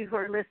 those of you who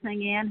are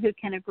listening in who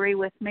can agree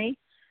with me.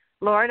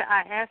 Lord,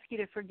 I ask you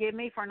to forgive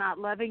me for not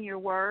loving your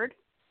word.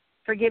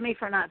 Forgive me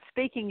for not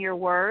speaking your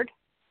word.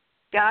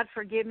 God,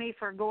 forgive me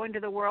for going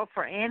to the world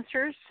for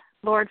answers.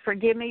 Lord,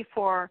 forgive me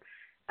for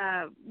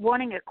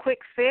wanting a quick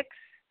fix.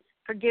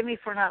 Forgive me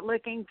for not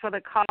looking for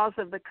the cause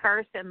of the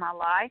curse in my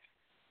life.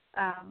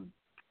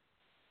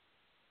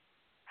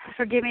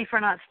 Forgive me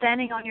for not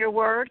standing on your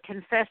word,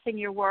 confessing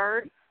your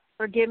word.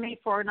 Forgive me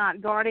for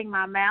not guarding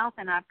my mouth,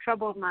 and I've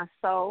troubled my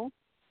soul.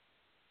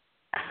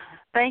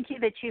 Thank you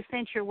that you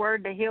sent your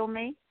word to heal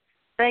me.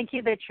 Thank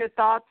you that your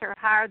thoughts are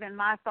higher than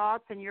my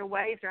thoughts, and your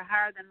ways are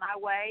higher than my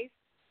ways.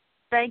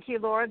 Thank you,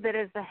 Lord, that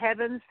as the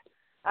heavens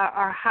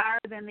are higher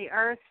than the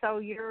earth, so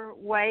your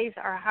ways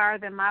are higher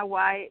than my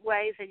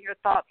ways, and your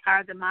thoughts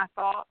higher than my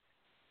thoughts.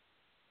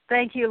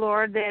 Thank you,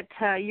 Lord, that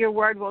your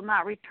word will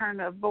not return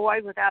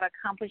void without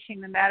accomplishing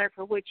the matter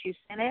for which you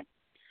sent it.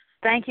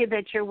 Thank you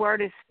that your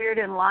word is spirit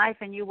and life,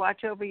 and you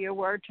watch over your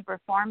word to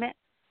perform it.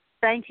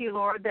 Thank you,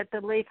 Lord, that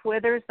the leaf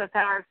withers, the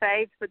flower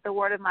fades, but the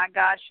word of my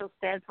God shall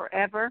stand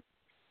forever.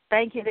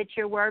 Thank you that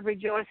your word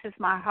rejoices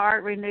my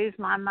heart, renews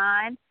my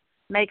mind,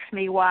 makes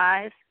me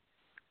wise.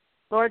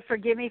 Lord,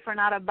 forgive me for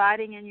not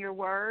abiding in your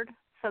word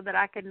so that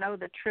I could know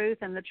the truth,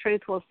 and the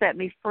truth will set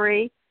me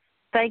free.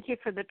 Thank you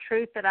for the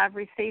truth that I've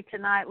received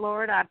tonight,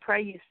 Lord. I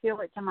pray you seal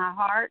it to my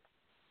heart.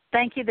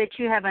 Thank you that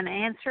you have an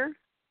answer.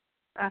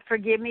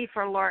 Forgive me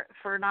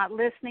for not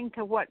listening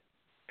to what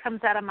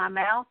comes out of my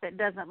mouth that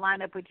doesn't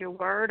line up with your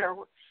word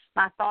or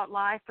my thought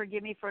life.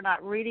 Forgive me for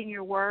not reading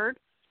your word.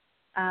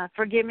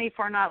 Forgive me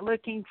for not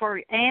looking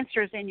for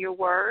answers in your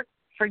word.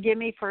 Forgive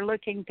me for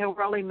looking to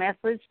worldly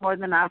methods more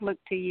than I've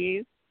looked to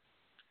you.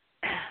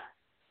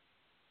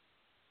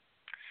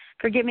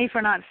 Forgive me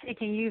for not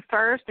seeking you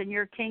first and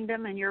your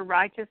kingdom and your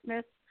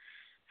righteousness,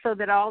 so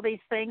that all these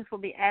things will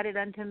be added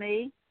unto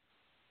me.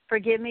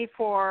 Forgive me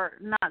for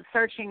not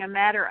searching a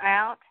matter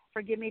out.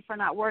 Forgive me for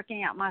not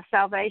working out my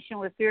salvation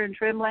with fear and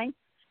trembling.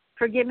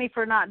 Forgive me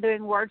for not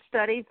doing word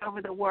studies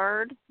over the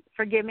word.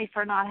 Forgive me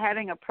for not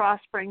having a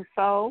prospering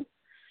soul.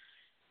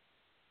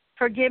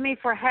 Forgive me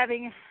for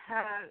having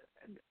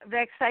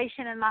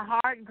vexation in my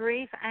heart,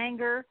 grief,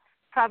 anger,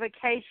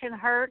 provocation,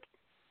 hurt.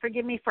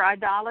 Forgive me for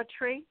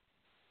idolatry.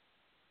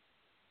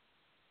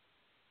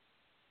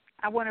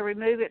 I want to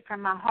remove it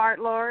from my heart,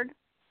 Lord.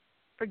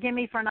 Forgive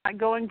me for not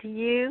going to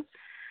you.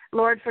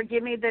 Lord,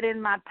 forgive me that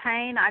in my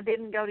pain I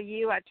didn't go to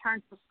you. I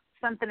turned to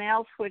something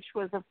else, which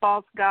was a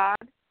false god.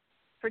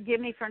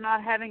 Forgive me for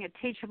not having a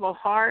teachable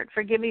heart.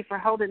 Forgive me for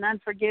holding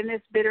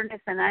unforgiveness,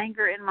 bitterness, and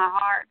anger in my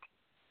heart.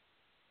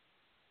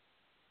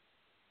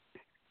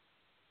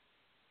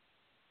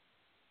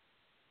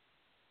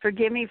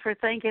 Forgive me for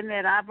thinking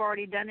that I've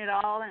already done it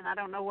all and I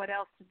don't know what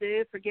else to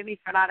do. Forgive me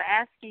for not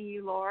asking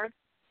you, Lord.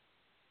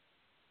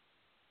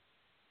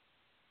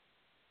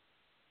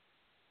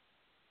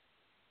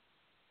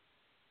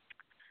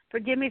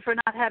 Forgive me for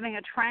not having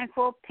a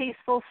tranquil,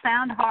 peaceful,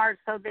 sound heart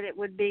so that it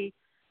would be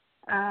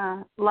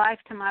life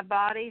to my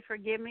body.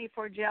 Forgive me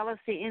for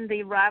jealousy,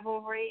 envy,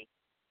 rivalry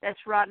that's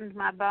rotted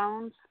my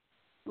bones.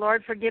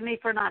 Lord, forgive me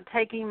for not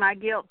taking my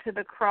guilt to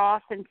the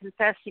cross and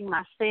confessing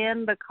my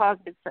sin because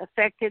it's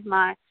affected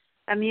my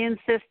immune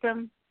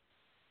system.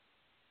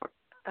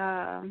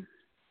 For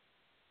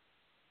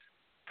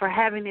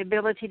having the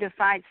ability to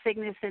fight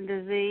sickness and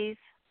disease.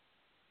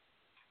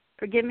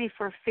 Forgive me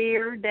for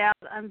fear, doubt,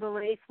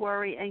 unbelief,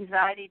 worry,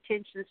 anxiety,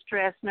 tension,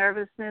 stress,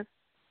 nervousness,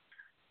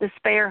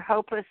 despair,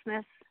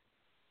 hopelessness.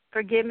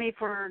 Forgive me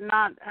for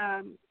not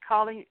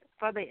calling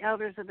for the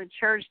elders of the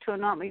church to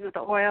anoint me with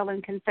oil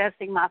and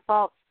confessing my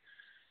faults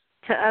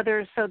to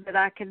others so that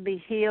I can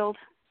be healed.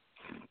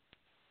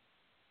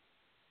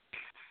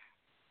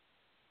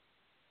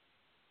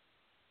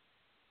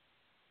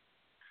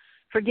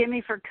 Forgive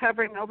me for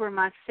covering over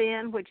my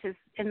sin, which is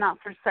and not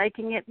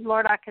forsaking it.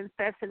 Lord, I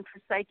confess and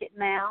forsake it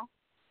now.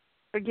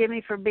 Forgive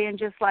me for being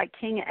just like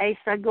King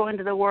Asa, going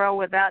to the world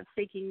without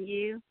seeking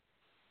you.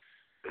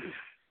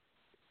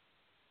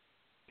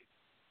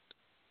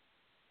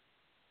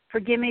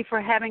 Forgive me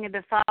for having a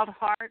defiled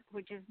heart,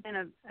 which has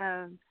been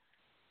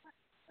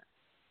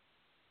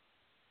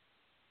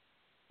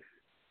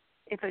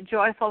if a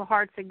joyful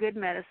heart's a good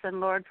medicine,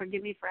 Lord,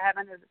 forgive me for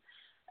having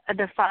a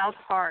defiled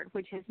heart,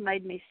 which has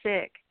made me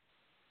sick.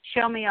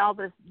 Show me all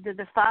the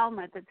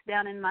defilement that's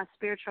down in my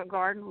spiritual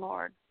garden,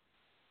 Lord.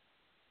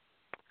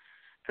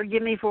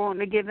 Forgive me for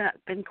wanting to give up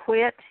and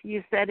quit.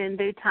 You said in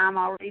due time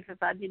I'll reap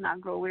if I do not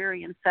grow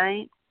weary and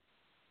faint.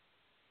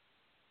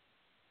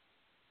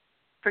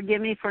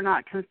 Forgive me for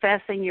not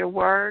confessing your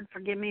word.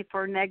 Forgive me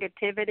for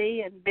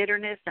negativity and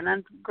bitterness and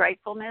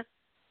ungratefulness.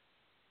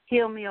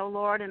 Heal me, O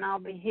Lord, and I'll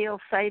be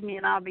healed. Save me,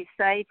 and I'll be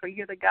saved, for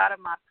you're the God of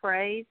my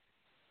praise.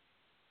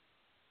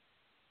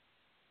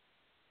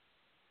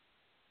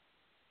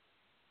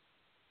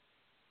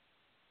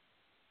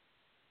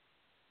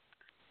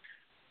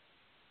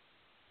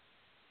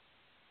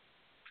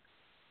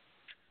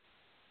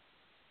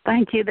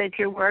 Thank you that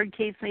your word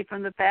keeps me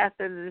from the path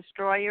of the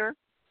destroyer.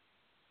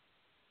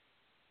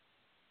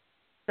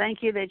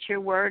 Thank you that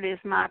your word is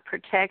my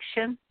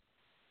protection.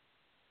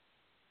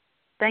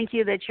 Thank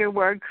you that your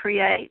word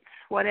creates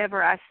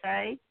whatever I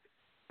say.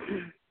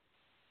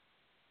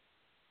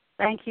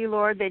 Thank you,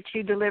 Lord, that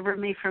you deliver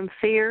me from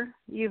fear.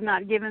 You've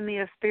not given me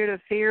a spirit of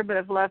fear, but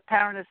of love,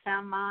 power, and a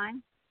sound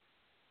mind.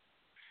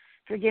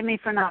 Forgive me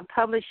for not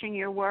publishing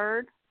your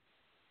word.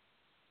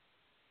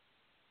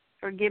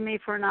 Forgive me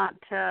for not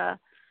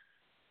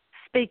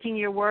speaking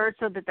your word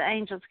so that the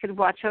angels could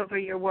watch over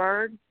your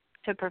word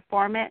to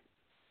perform it.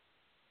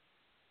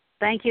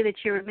 Thank you that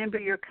you remember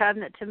your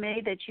covenant to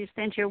me, that you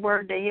sent your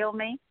word to heal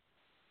me.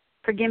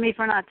 Forgive me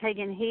for not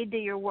taking heed to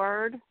your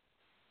word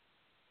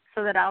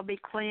so that I'll be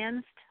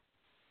cleansed.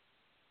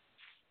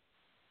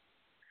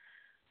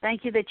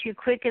 Thank you that you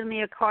quicken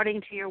me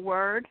according to your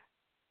word.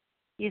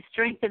 You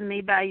strengthen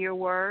me by your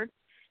word.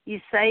 You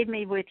save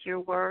me with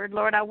your word.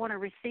 Lord, I want to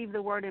receive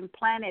the word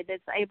implanted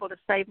that's able to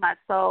save my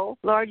soul.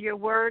 Lord, your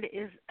word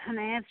is an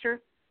answer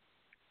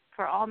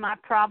for all my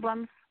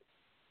problems,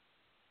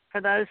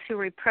 for those who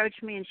reproach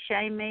me and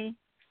shame me.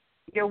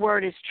 Your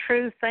word is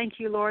true. Thank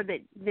you, Lord,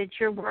 that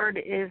your word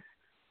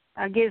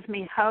gives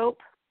me hope.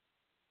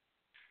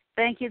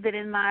 Thank you that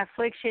in my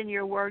affliction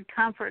your word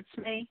comforts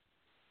me.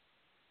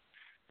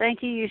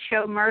 Thank you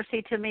show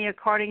mercy to me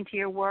according to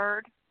your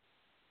word.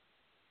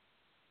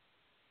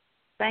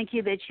 Thank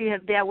you that you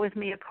have dealt with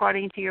me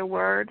according to your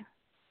word.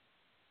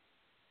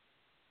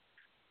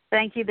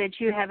 Thank you that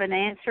you have an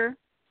answer,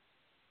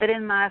 that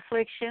in my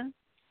affliction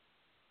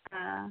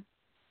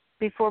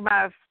Before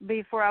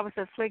I was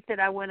afflicted,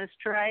 I went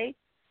astray.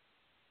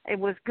 It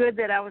was good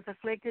that I was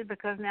afflicted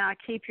because now I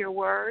keep your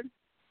word.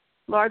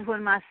 Lord,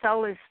 when my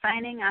soul is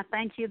fainting, I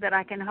thank you that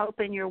I can hope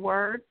in your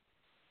word.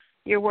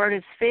 Your word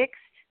is fixed.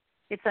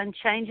 It's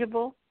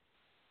unchangeable.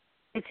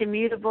 It's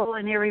immutable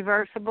and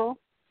irreversible.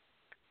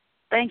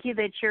 Thank you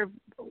that your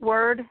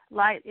word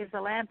light is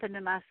a lamp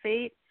unto my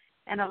feet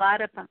and a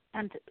light up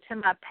unto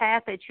my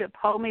path, that you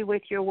uphold me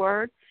with your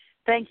word.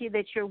 Thank you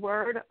that your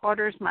word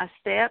orders my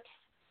steps.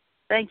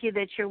 Thank you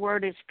that your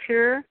word is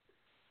pure.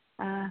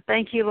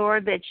 Thank you,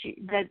 Lord,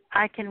 that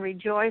I can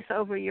rejoice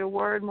over your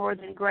word more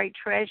than great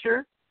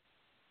treasure.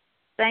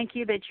 Thank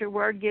you that your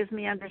word gives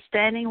me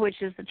understanding,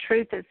 which is the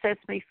truth that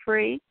sets me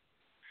free.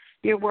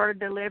 Your word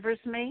delivers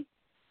me.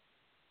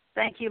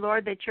 Thank you,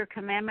 Lord, that your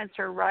commandments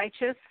are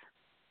righteous.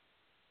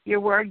 Your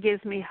word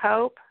gives me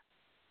hope.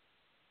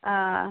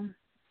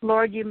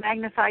 Lord, you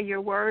magnify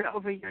your word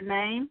over your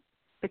name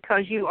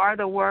because you are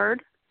the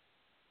word.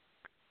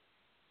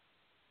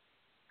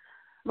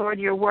 Lord,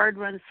 your word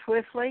runs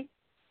swiftly.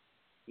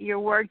 Your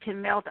word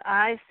can melt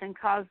ice and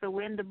cause the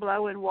wind to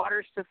blow and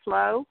waters to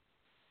flow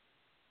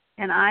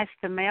and ice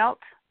to melt.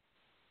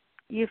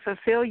 You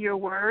fulfill your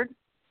word.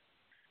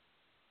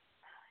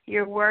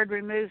 Your word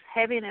removes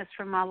heaviness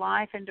from my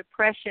life and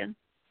depression.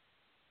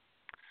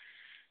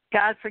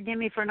 God, forgive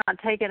me for not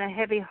taking a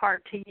heavy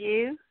heart to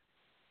you.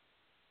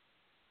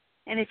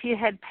 And if you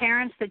had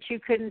parents that you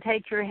couldn't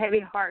take your heavy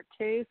heart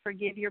to,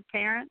 forgive your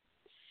parents.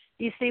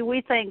 You see,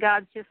 we think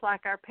God's just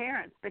like our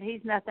parents, but he's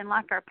nothing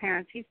like our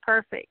parents. He's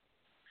perfect.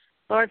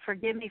 Lord,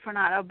 forgive me for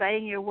not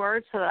obeying your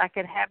word so that I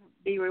could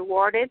be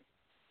rewarded.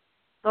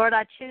 Lord,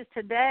 I choose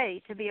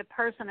today to be a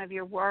person of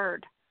your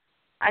word.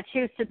 I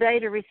choose today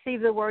to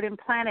receive the word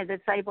implanted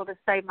that's able to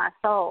save my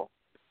soul.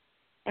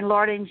 And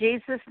Lord, in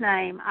Jesus'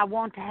 name, I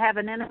want to have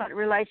an intimate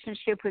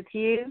relationship with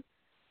you.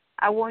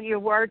 I want your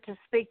word to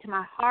speak to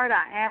my heart.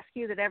 I ask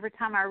you that every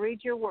time I read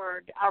your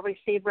word, I'll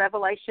receive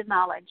revelation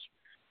knowledge.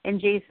 In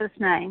Jesus'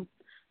 name.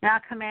 Now I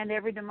command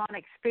every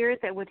demonic spirit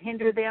that would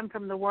hinder them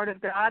from the word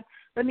of God.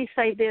 Let me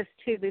say this,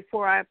 too,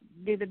 before I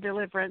do the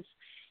deliverance,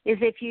 is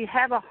if you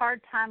have a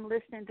hard time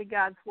listening to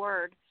God's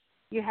word,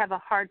 you had a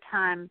hard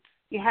time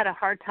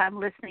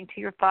listening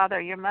to your father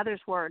or your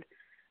mother's word.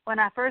 When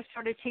I first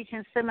started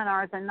teaching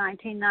seminars in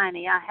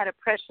 1990, I had a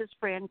precious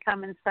friend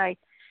come and say,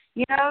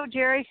 you know,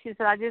 Jerry, she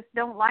said, I just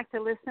don't like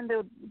to listen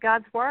to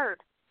God's word.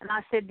 And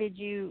I said, did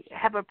you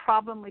have a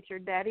problem with your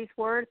daddy's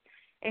word?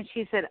 And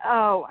she said,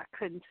 oh, I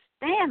couldn't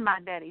stand my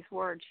daddy's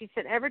word. She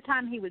said, every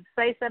time he would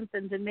say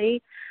something to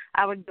me,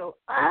 I would go,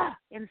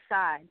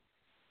 inside.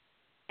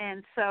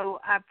 And so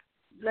I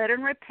led her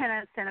in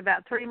repentance, and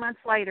about 3 months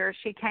later,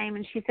 she came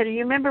and she said, you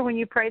remember when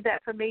you prayed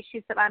that for me?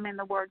 She said, I'm in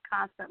the word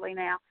constantly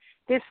now.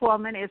 This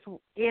woman is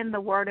in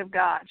the word of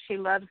God. She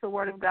loves the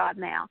word of God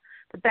now.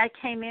 But that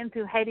came in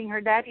through hating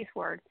her daddy's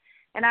word.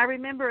 And I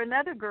remember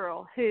another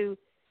girl who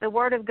the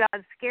word of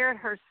God scared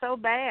her so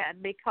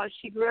bad because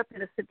she grew up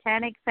in a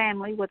satanic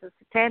family with a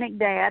satanic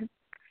dad.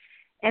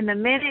 And the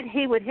minute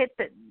he would hit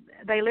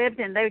they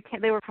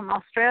were from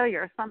Australia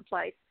or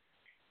someplace.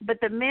 But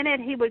the minute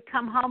he would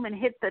come home and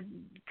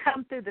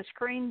come through the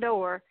screen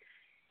door,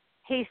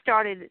 he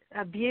started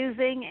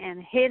abusing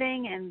and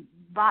hitting and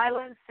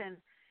violence. And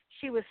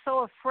she was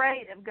so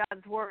afraid of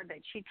God's word that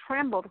she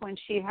trembled when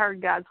she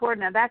heard God's word.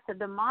 Now that's a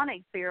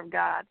demonic fear of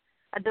God,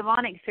 a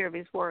demonic fear of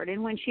his word.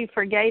 And when she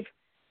forgave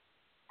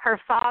her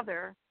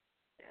father,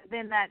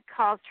 then that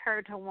caused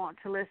her to want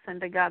to listen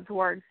to God's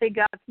word. See,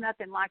 God's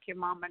nothing like your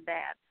mom and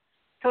dad.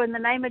 So in the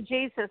name of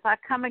Jesus, I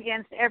come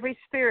against every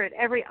spirit,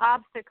 every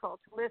obstacle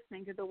to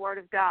listening to the word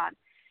of God.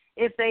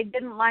 If they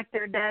didn't like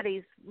their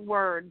daddy's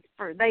word,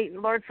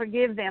 Lord,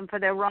 forgive them for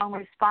their wrong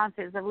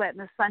responses of letting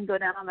the sun go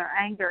down on their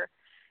anger.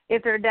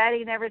 If their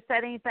daddy never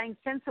said anything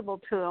sensible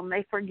to them,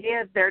 they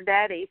forgive their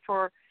daddy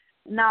for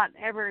not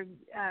ever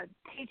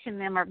teaching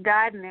them or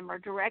guiding them or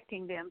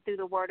directing them through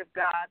the word of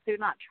God, through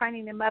not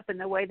training them up in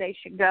the way they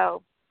should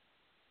go.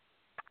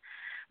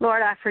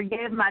 Lord, I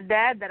forgive my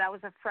dad that I was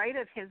afraid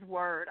of his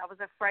word. I was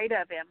afraid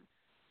of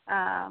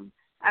him.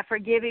 I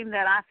forgive him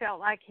that I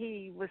felt like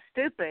he was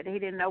stupid. He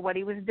didn't know what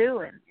he was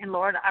doing. And,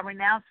 Lord, I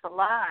renounce the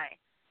lie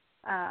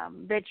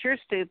that you're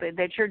stupid,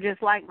 that you're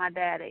just like my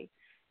daddy.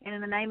 And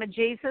in the name of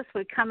Jesus,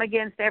 we come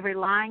against every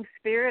lying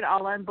spirit,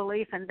 all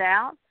unbelief and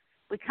doubt.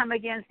 We come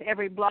against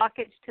every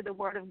blockage to the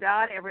word of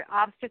God, every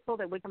obstacle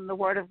that would come the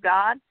word of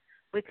God.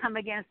 We come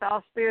against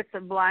all spirits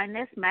of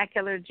blindness,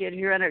 macular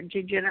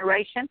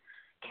degeneration,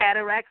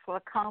 cataracts,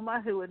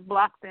 glaucoma, who would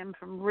block them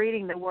from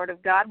reading the word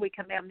of God. We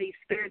command these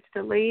spirits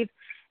to leave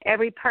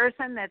every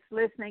person that's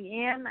listening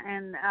in,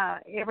 and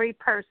every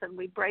person.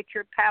 We break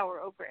your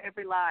power over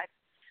every life.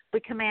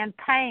 We command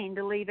pain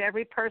to leave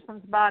every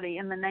person's body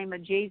in the name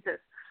of Jesus.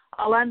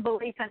 All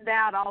unbelief and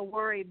doubt, all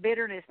worry,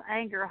 bitterness,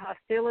 anger,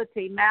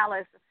 hostility,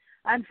 malice,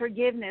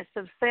 unforgiveness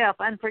of self,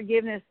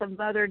 unforgiveness of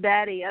mother,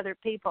 daddy, other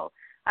people.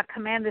 I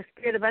command the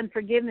spirit of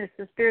unforgiveness,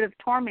 the spirit of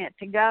torment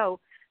to go.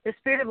 The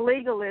spirit of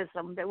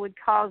legalism that would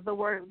cause the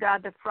word of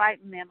God to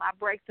frighten them, I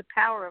break the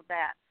power of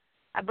that.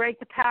 I break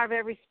the power of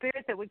every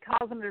spirit that would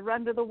cause them to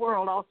run to the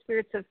world, all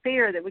spirits of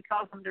fear that would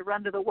cause them to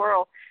run to the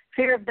world,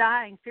 fear of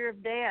dying, fear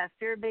of death,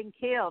 fear of being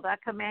killed. I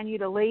command you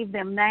to leave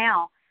them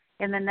now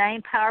in the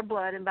name, power,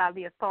 blood, and by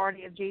the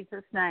authority of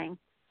Jesus' name,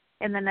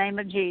 in the name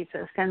of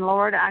Jesus. And,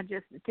 Lord, I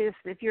just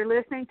if you're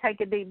listening,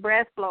 take a deep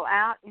breath, blow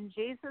out in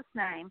Jesus'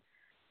 name.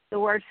 The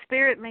word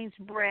spirit means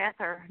breath,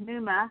 or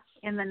pneuma,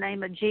 in the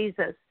name of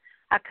Jesus.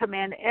 I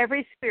command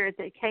every spirit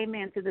that came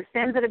in through the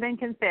sins that have been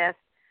confessed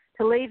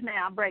to leave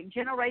now. Break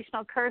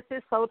generational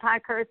curses, soul tie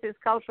curses,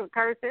 cultural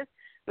curses.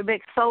 We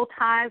break soul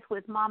ties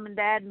with mom and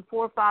dad and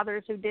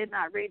forefathers who did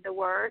not read the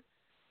word.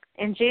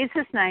 In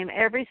Jesus' name,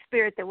 every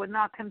spirit that would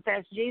not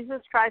confess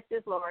Jesus Christ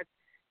is Lord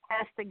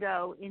has to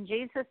go. In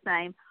Jesus'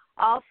 name,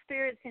 all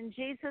spirits in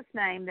Jesus'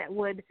 name that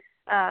would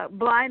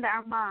blind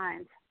our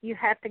minds, you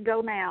have to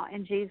go now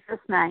in Jesus'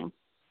 name.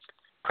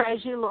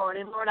 Praise you, Lord.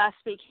 And, Lord, I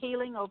speak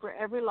healing over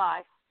every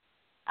life.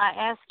 I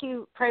ask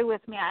you, pray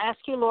with me, I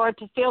ask you, Lord,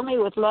 to fill me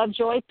with love,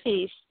 joy,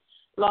 peace,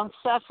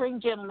 long-suffering,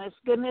 gentleness,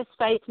 goodness,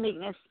 faith,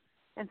 meekness,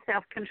 and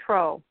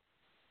self-control.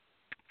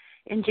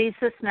 In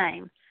Jesus'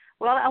 name.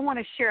 Well, I want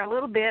to share a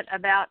little bit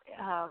about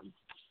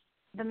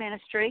the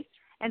ministry.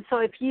 And so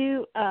if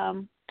you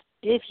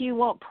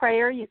want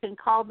prayer, you can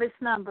call this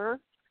number,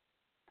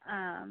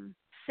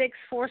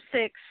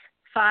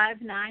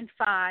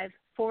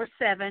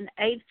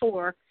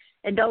 646-595-4784,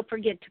 and don't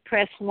forget to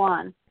press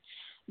 1.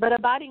 But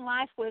Abiding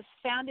Life was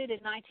founded in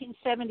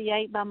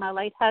 1978 by my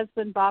late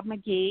husband, Bob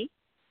McGee.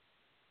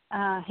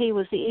 He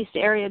was the East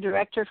Area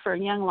Director for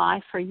Young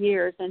Life for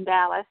years in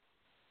Dallas.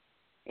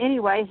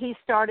 Anyway, he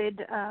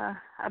started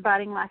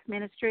Abiding Life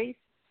Ministries.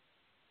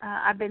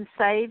 I've been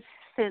saved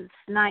since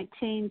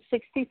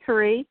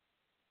 1963.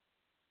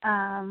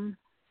 And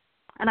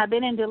I've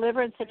been in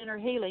deliverance and inner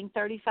healing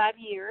 35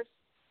 years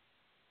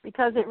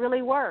because it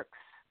really works.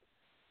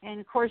 And,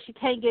 of course, you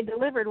can't get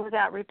delivered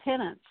without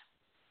repentance.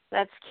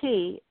 That's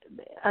key.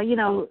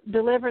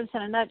 Deliverance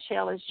in a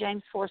nutshell is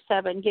James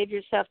 4:7. Give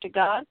yourself to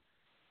God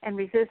and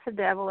resist the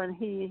devil, and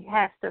he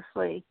has to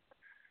flee.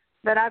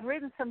 But I've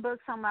written some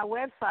books on my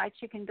website.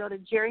 You can go to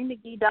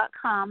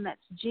jerrymcghee.com.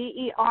 That's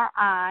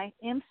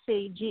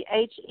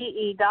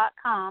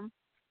GERIMCGHEE.com.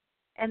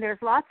 And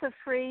there's lots of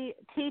free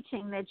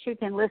teaching that you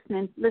can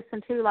listen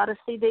to, a lot of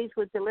CDs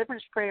with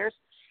deliverance prayers.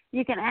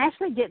 You can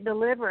actually get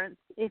deliverance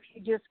if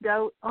you just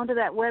go onto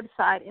that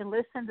website and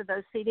listen to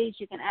those CDs.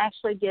 You can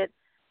actually get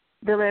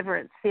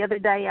deliverance. The other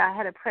day I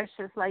had a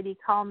precious lady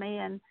call me,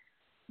 and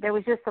there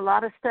was just a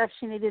lot of stuff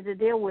she needed to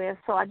deal with.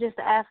 So I just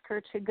asked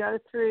her to go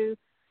through,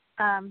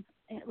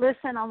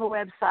 listen on the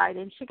website,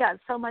 and she got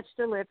so much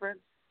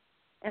deliverance,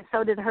 and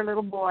so did her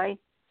little boy.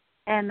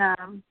 And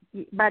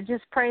by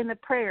just praying the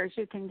prayers,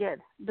 you can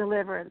get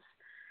deliverance.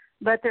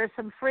 But there's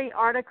some free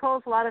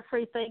articles, a lot of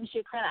free things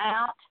you print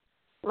out,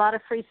 a lot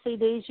of free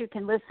CDs you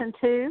can listen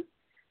to.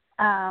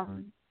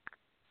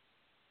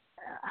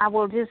 I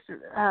will just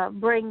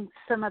bring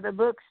some of the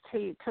books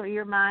to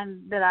your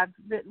mind that I've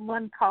written,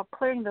 one called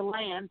Clearing the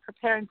Land,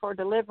 Preparing for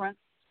Deliverance.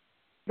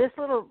 This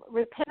little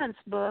repentance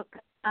book,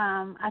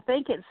 I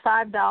think it's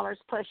 $5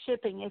 plus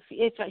shipping.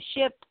 If I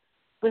shipped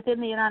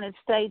within the United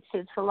States,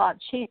 it's a lot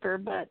cheaper,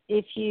 but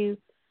if you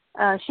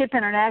ship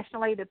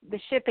internationally, the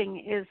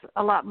shipping is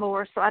a lot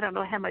more, so I don't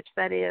know how much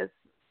that is.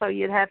 So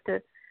you'd have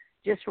to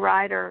just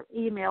write or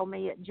email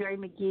me at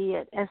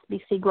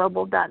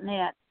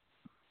jerrymcgee@sbcglobal.net.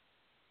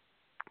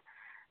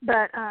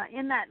 But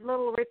in that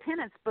little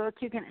repentance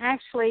book, you can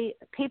actually,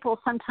 people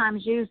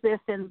sometimes use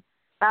this in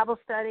Bible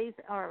studies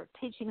or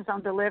teachings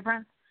on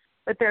deliverance,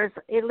 but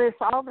it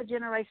lists all the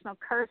generational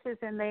curses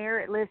in there.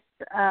 It lists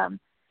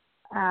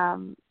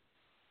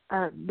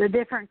the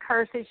different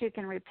curses you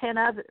can repent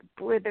of,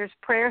 where there's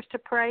prayers to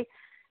pray.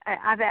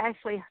 I've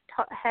actually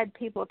had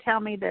people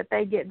tell me that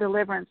they get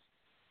deliverance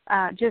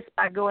just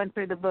by going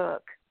through the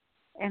book.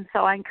 And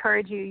so I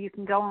encourage you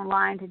can go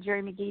online to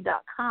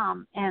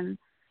jerrymcgee.com,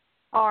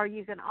 or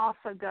you can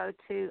also go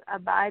to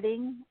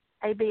Abiding,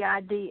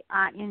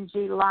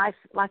 ABIDING, Life,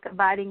 like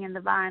Abiding in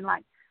the Vine,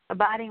 like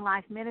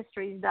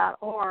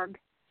abidinglifeministries.org.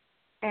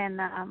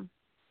 And,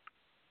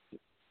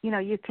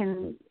 you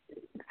can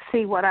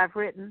see what I've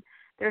written.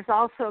 There's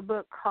also a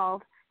book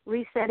called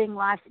Resetting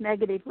Life's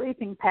Negative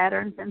Reaping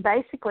Patterns, and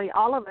basically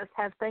all of us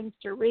have things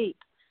to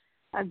reap,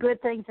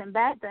 good things and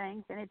bad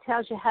things, and it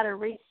tells you how to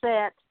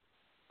reset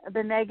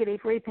the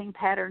negative reaping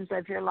patterns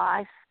of your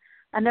life.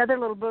 Another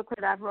little book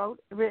that I've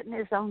written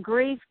is on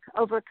grief,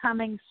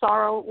 overcoming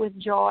sorrow with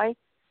joy,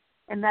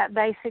 and that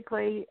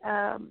basically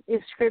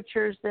is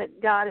scriptures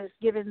that God has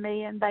given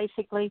me, and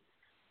basically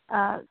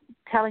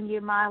telling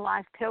you my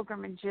life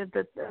pilgrimage of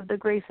the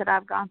grief that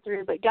I've gone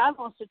through. But God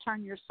wants to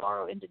turn your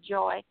sorrow into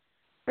joy. I've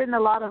written a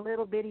lot of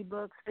little bitty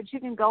books, but you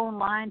can go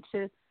online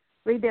to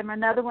read them.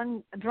 Another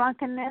one,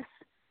 drunkenness.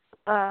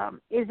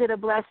 Is it a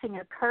blessing,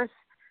 a curse?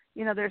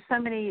 There's so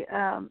many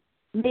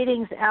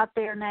meetings out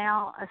there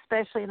now,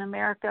 especially in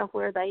America,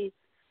 where they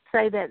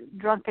say that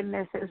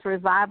drunkenness is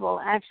revival.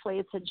 Actually,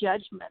 it's a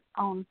judgment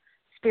on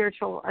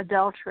spiritual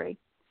adultery.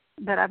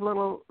 But I've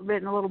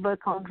written a little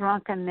book on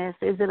drunkenness.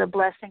 Is it a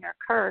blessing or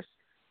curse?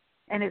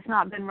 and it's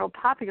not been real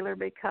popular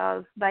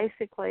because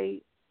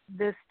basically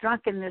this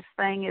drunkenness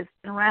thing is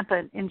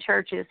rampant in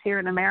churches here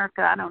in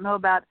America. I don't know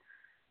about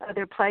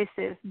other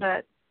places,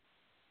 but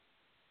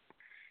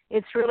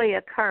it's really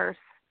a curse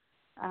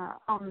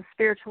on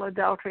spiritual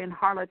adultery and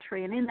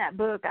harlotry. And in that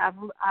book,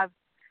 I've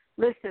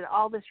listed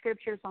all the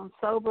scriptures on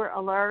sober,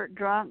 alert,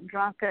 drunk,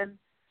 drunken,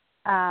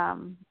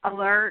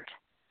 alert.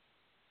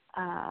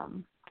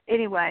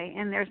 Anyway,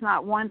 and there's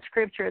not one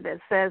scripture that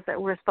says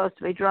that we're supposed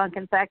to be drunk.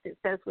 In fact, it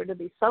says we're to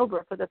be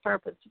sober for the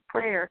purpose of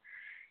prayer.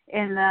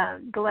 In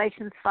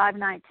Galatians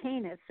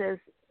 5:19, it says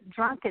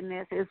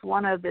drunkenness is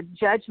one of the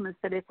judgments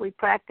that if we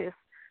practice,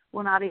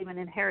 will not even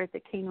inherit the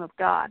kingdom of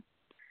God.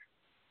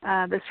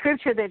 The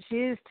scripture that's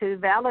used to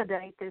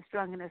validate this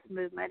drunkenness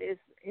movement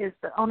is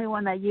the only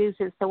one they use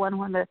is the one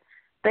when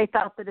they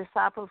thought the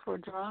disciples were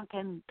drunk,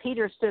 and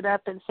Peter stood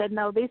up and said,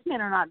 no, these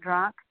men are not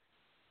drunk,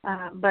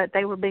 but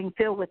they were being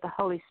filled with the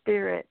Holy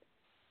Spirit.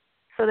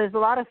 So there's a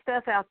lot of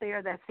stuff out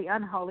there that's the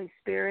unholy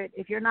spirit.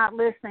 If you're not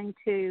listening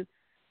to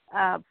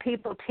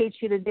people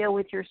teach you to deal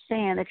with your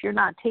sin, if you're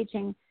not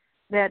teaching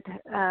that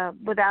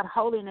without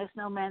holiness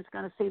no man's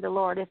going to see the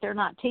Lord, if they're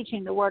not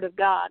teaching the Word of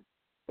God,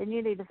 then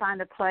you need to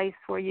find a place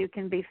where you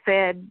can be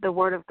fed the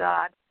Word of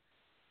God.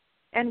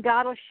 And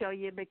God will show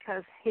you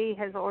because He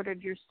has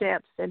ordered your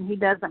steps, and He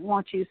doesn't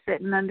want you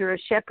sitting under a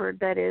shepherd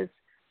that is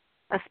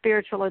a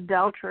spiritual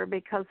adulterer,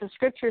 because the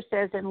Scripture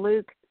says in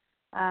Luke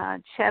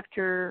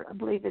chapter, I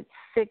believe it's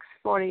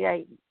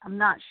 6:48, I'm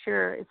not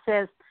sure, it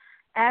says,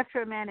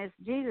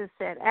 Jesus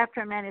said,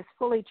 after a man is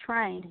fully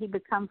trained, he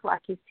becomes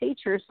like his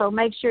teacher. So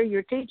make sure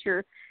your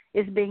teacher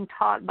is being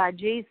taught by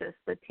Jesus,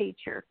 the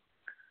teacher.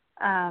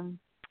 I've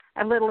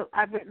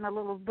written a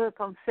little book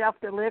on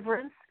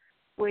self-deliverance,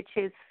 which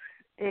is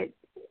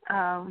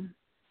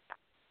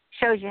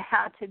shows you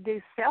how to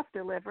do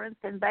self-deliverance.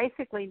 And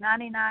basically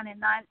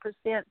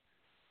 99.9%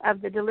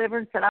 of the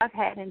deliverance that I've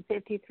had in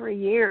 53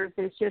 years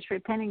is just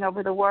repenting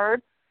over the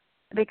Word.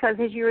 Because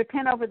as you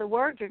repent over the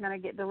Word, you're going to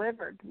get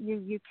delivered.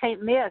 You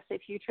can't miss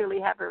if you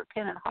truly have a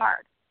repentant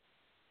heart.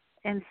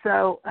 And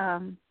so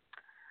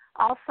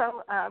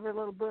also a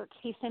little book,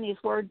 He Sent His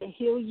Word to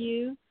Heal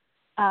You.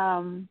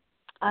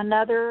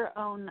 Another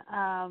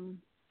on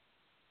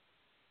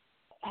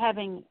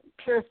having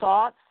pure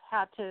thoughts,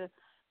 how to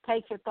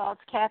take your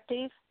thoughts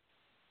captive.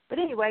 But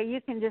anyway,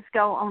 you can just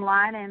go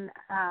online and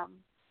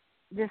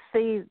just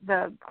see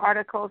the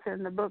articles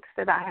and the books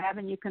that I have,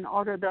 and you can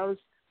order those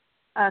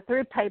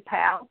through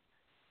PayPal,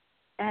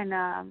 and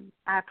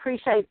I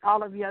appreciate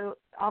all of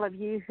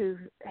you who've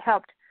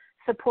helped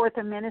support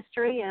the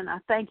ministry, and I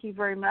thank you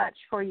very much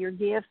for your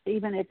gifts,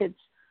 even if it's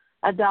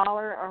 $1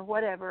 or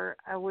whatever.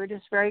 We're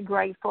just very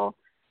grateful.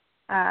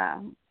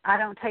 I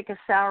don't take a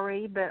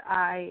salary, but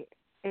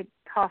it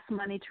costs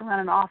money to run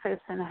an office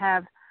and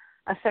have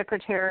a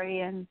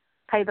secretary and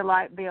pay the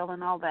light bill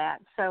and all that.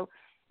 So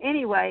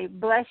anyway,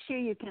 bless you.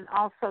 You can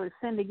also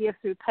send a gift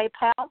through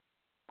PayPal.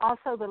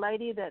 Also, the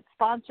lady that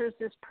sponsors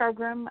this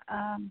program,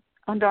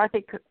 on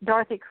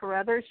Dorothy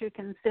Carruthers, you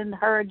can send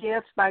her a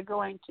gift by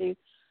going to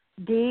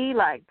D,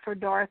 like for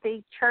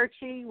Dorothy,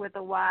 Churchy with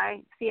a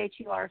Y,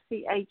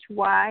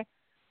 CHURCHY,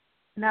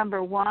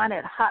 1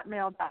 at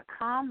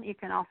hotmail.com. You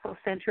can also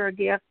send her a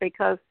gift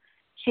because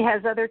she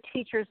has other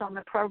teachers on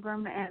the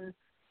program. And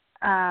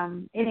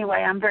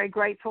anyway, I'm very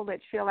grateful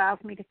that she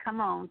allows me to come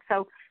on.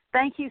 So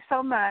thank you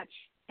so much.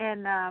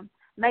 And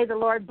may the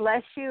Lord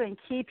bless you and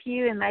keep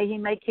you, and may He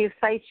make His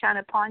face shine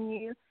upon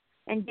you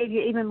and give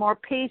you even more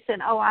peace.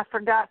 And, I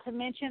forgot to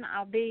mention,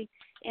 I'll be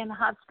in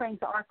Hot Springs,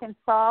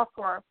 Arkansas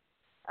for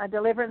a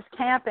deliverance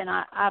camp, and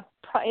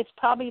it's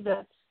probably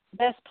the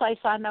best place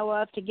I know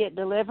of to get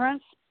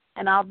deliverance.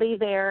 And I'll be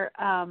there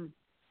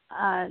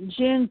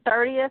June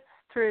 30th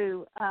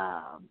through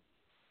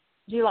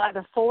July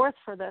the 4th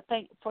for the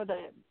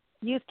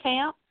youth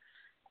camp.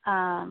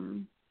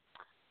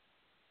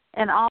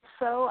 And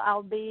also,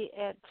 I'll be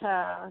at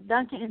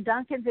in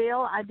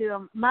Duncanville. I do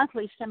a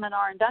monthly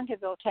seminar in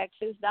Duncanville,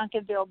 Texas.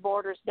 Duncanville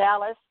borders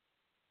Dallas,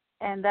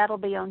 and that'll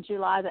be on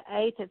July the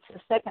 8th. It's the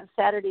second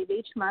Saturday of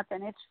each month,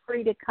 and it's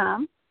free to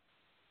come,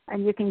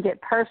 and you can get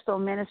personal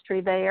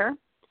ministry there.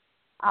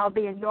 I'll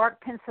be in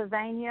York,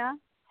 Pennsylvania,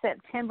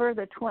 September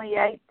the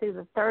 28th through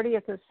the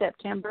 30th of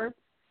September.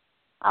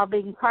 I'll be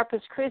in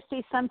Corpus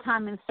Christi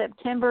sometime in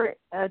September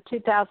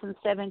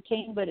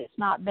 2017, but it's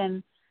not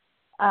been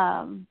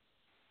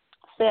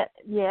set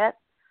yet.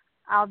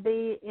 I'll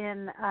be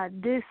in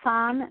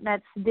Duson,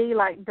 that's D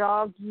like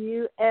dog,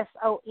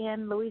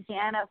 U-S-O-N,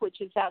 Louisiana,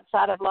 which is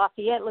outside of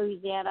Lafayette,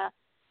 Louisiana,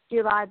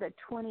 July the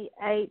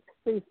 28th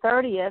through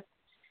 30th.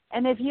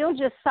 And if you'll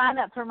just sign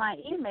up for my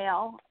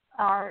email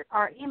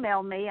or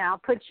email me, I'll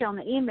put you on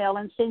the email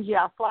and send you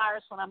out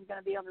flyers when I'm going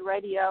to be on the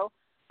radio.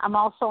 I'm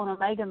also on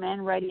Omega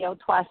Man Radio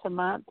twice a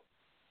month.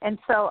 And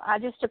so I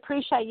just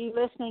appreciate you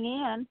listening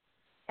in,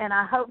 and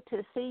I hope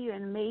to see you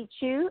and meet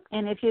you.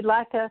 And if you'd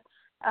like a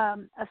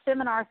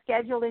seminar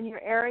scheduled in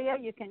your area,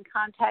 you can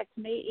contact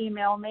me,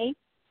 email me,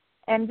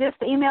 and just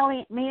email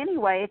me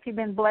anyway. If you've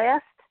been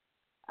blessed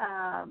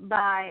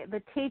by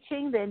the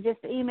teaching, then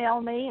just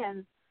email me,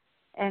 and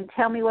and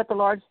tell me what the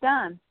Lord's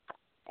done.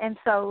 And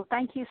so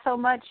thank you so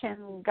much,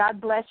 and God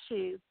bless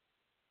you.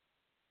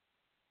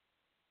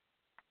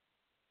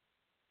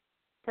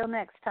 Till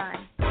next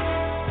time.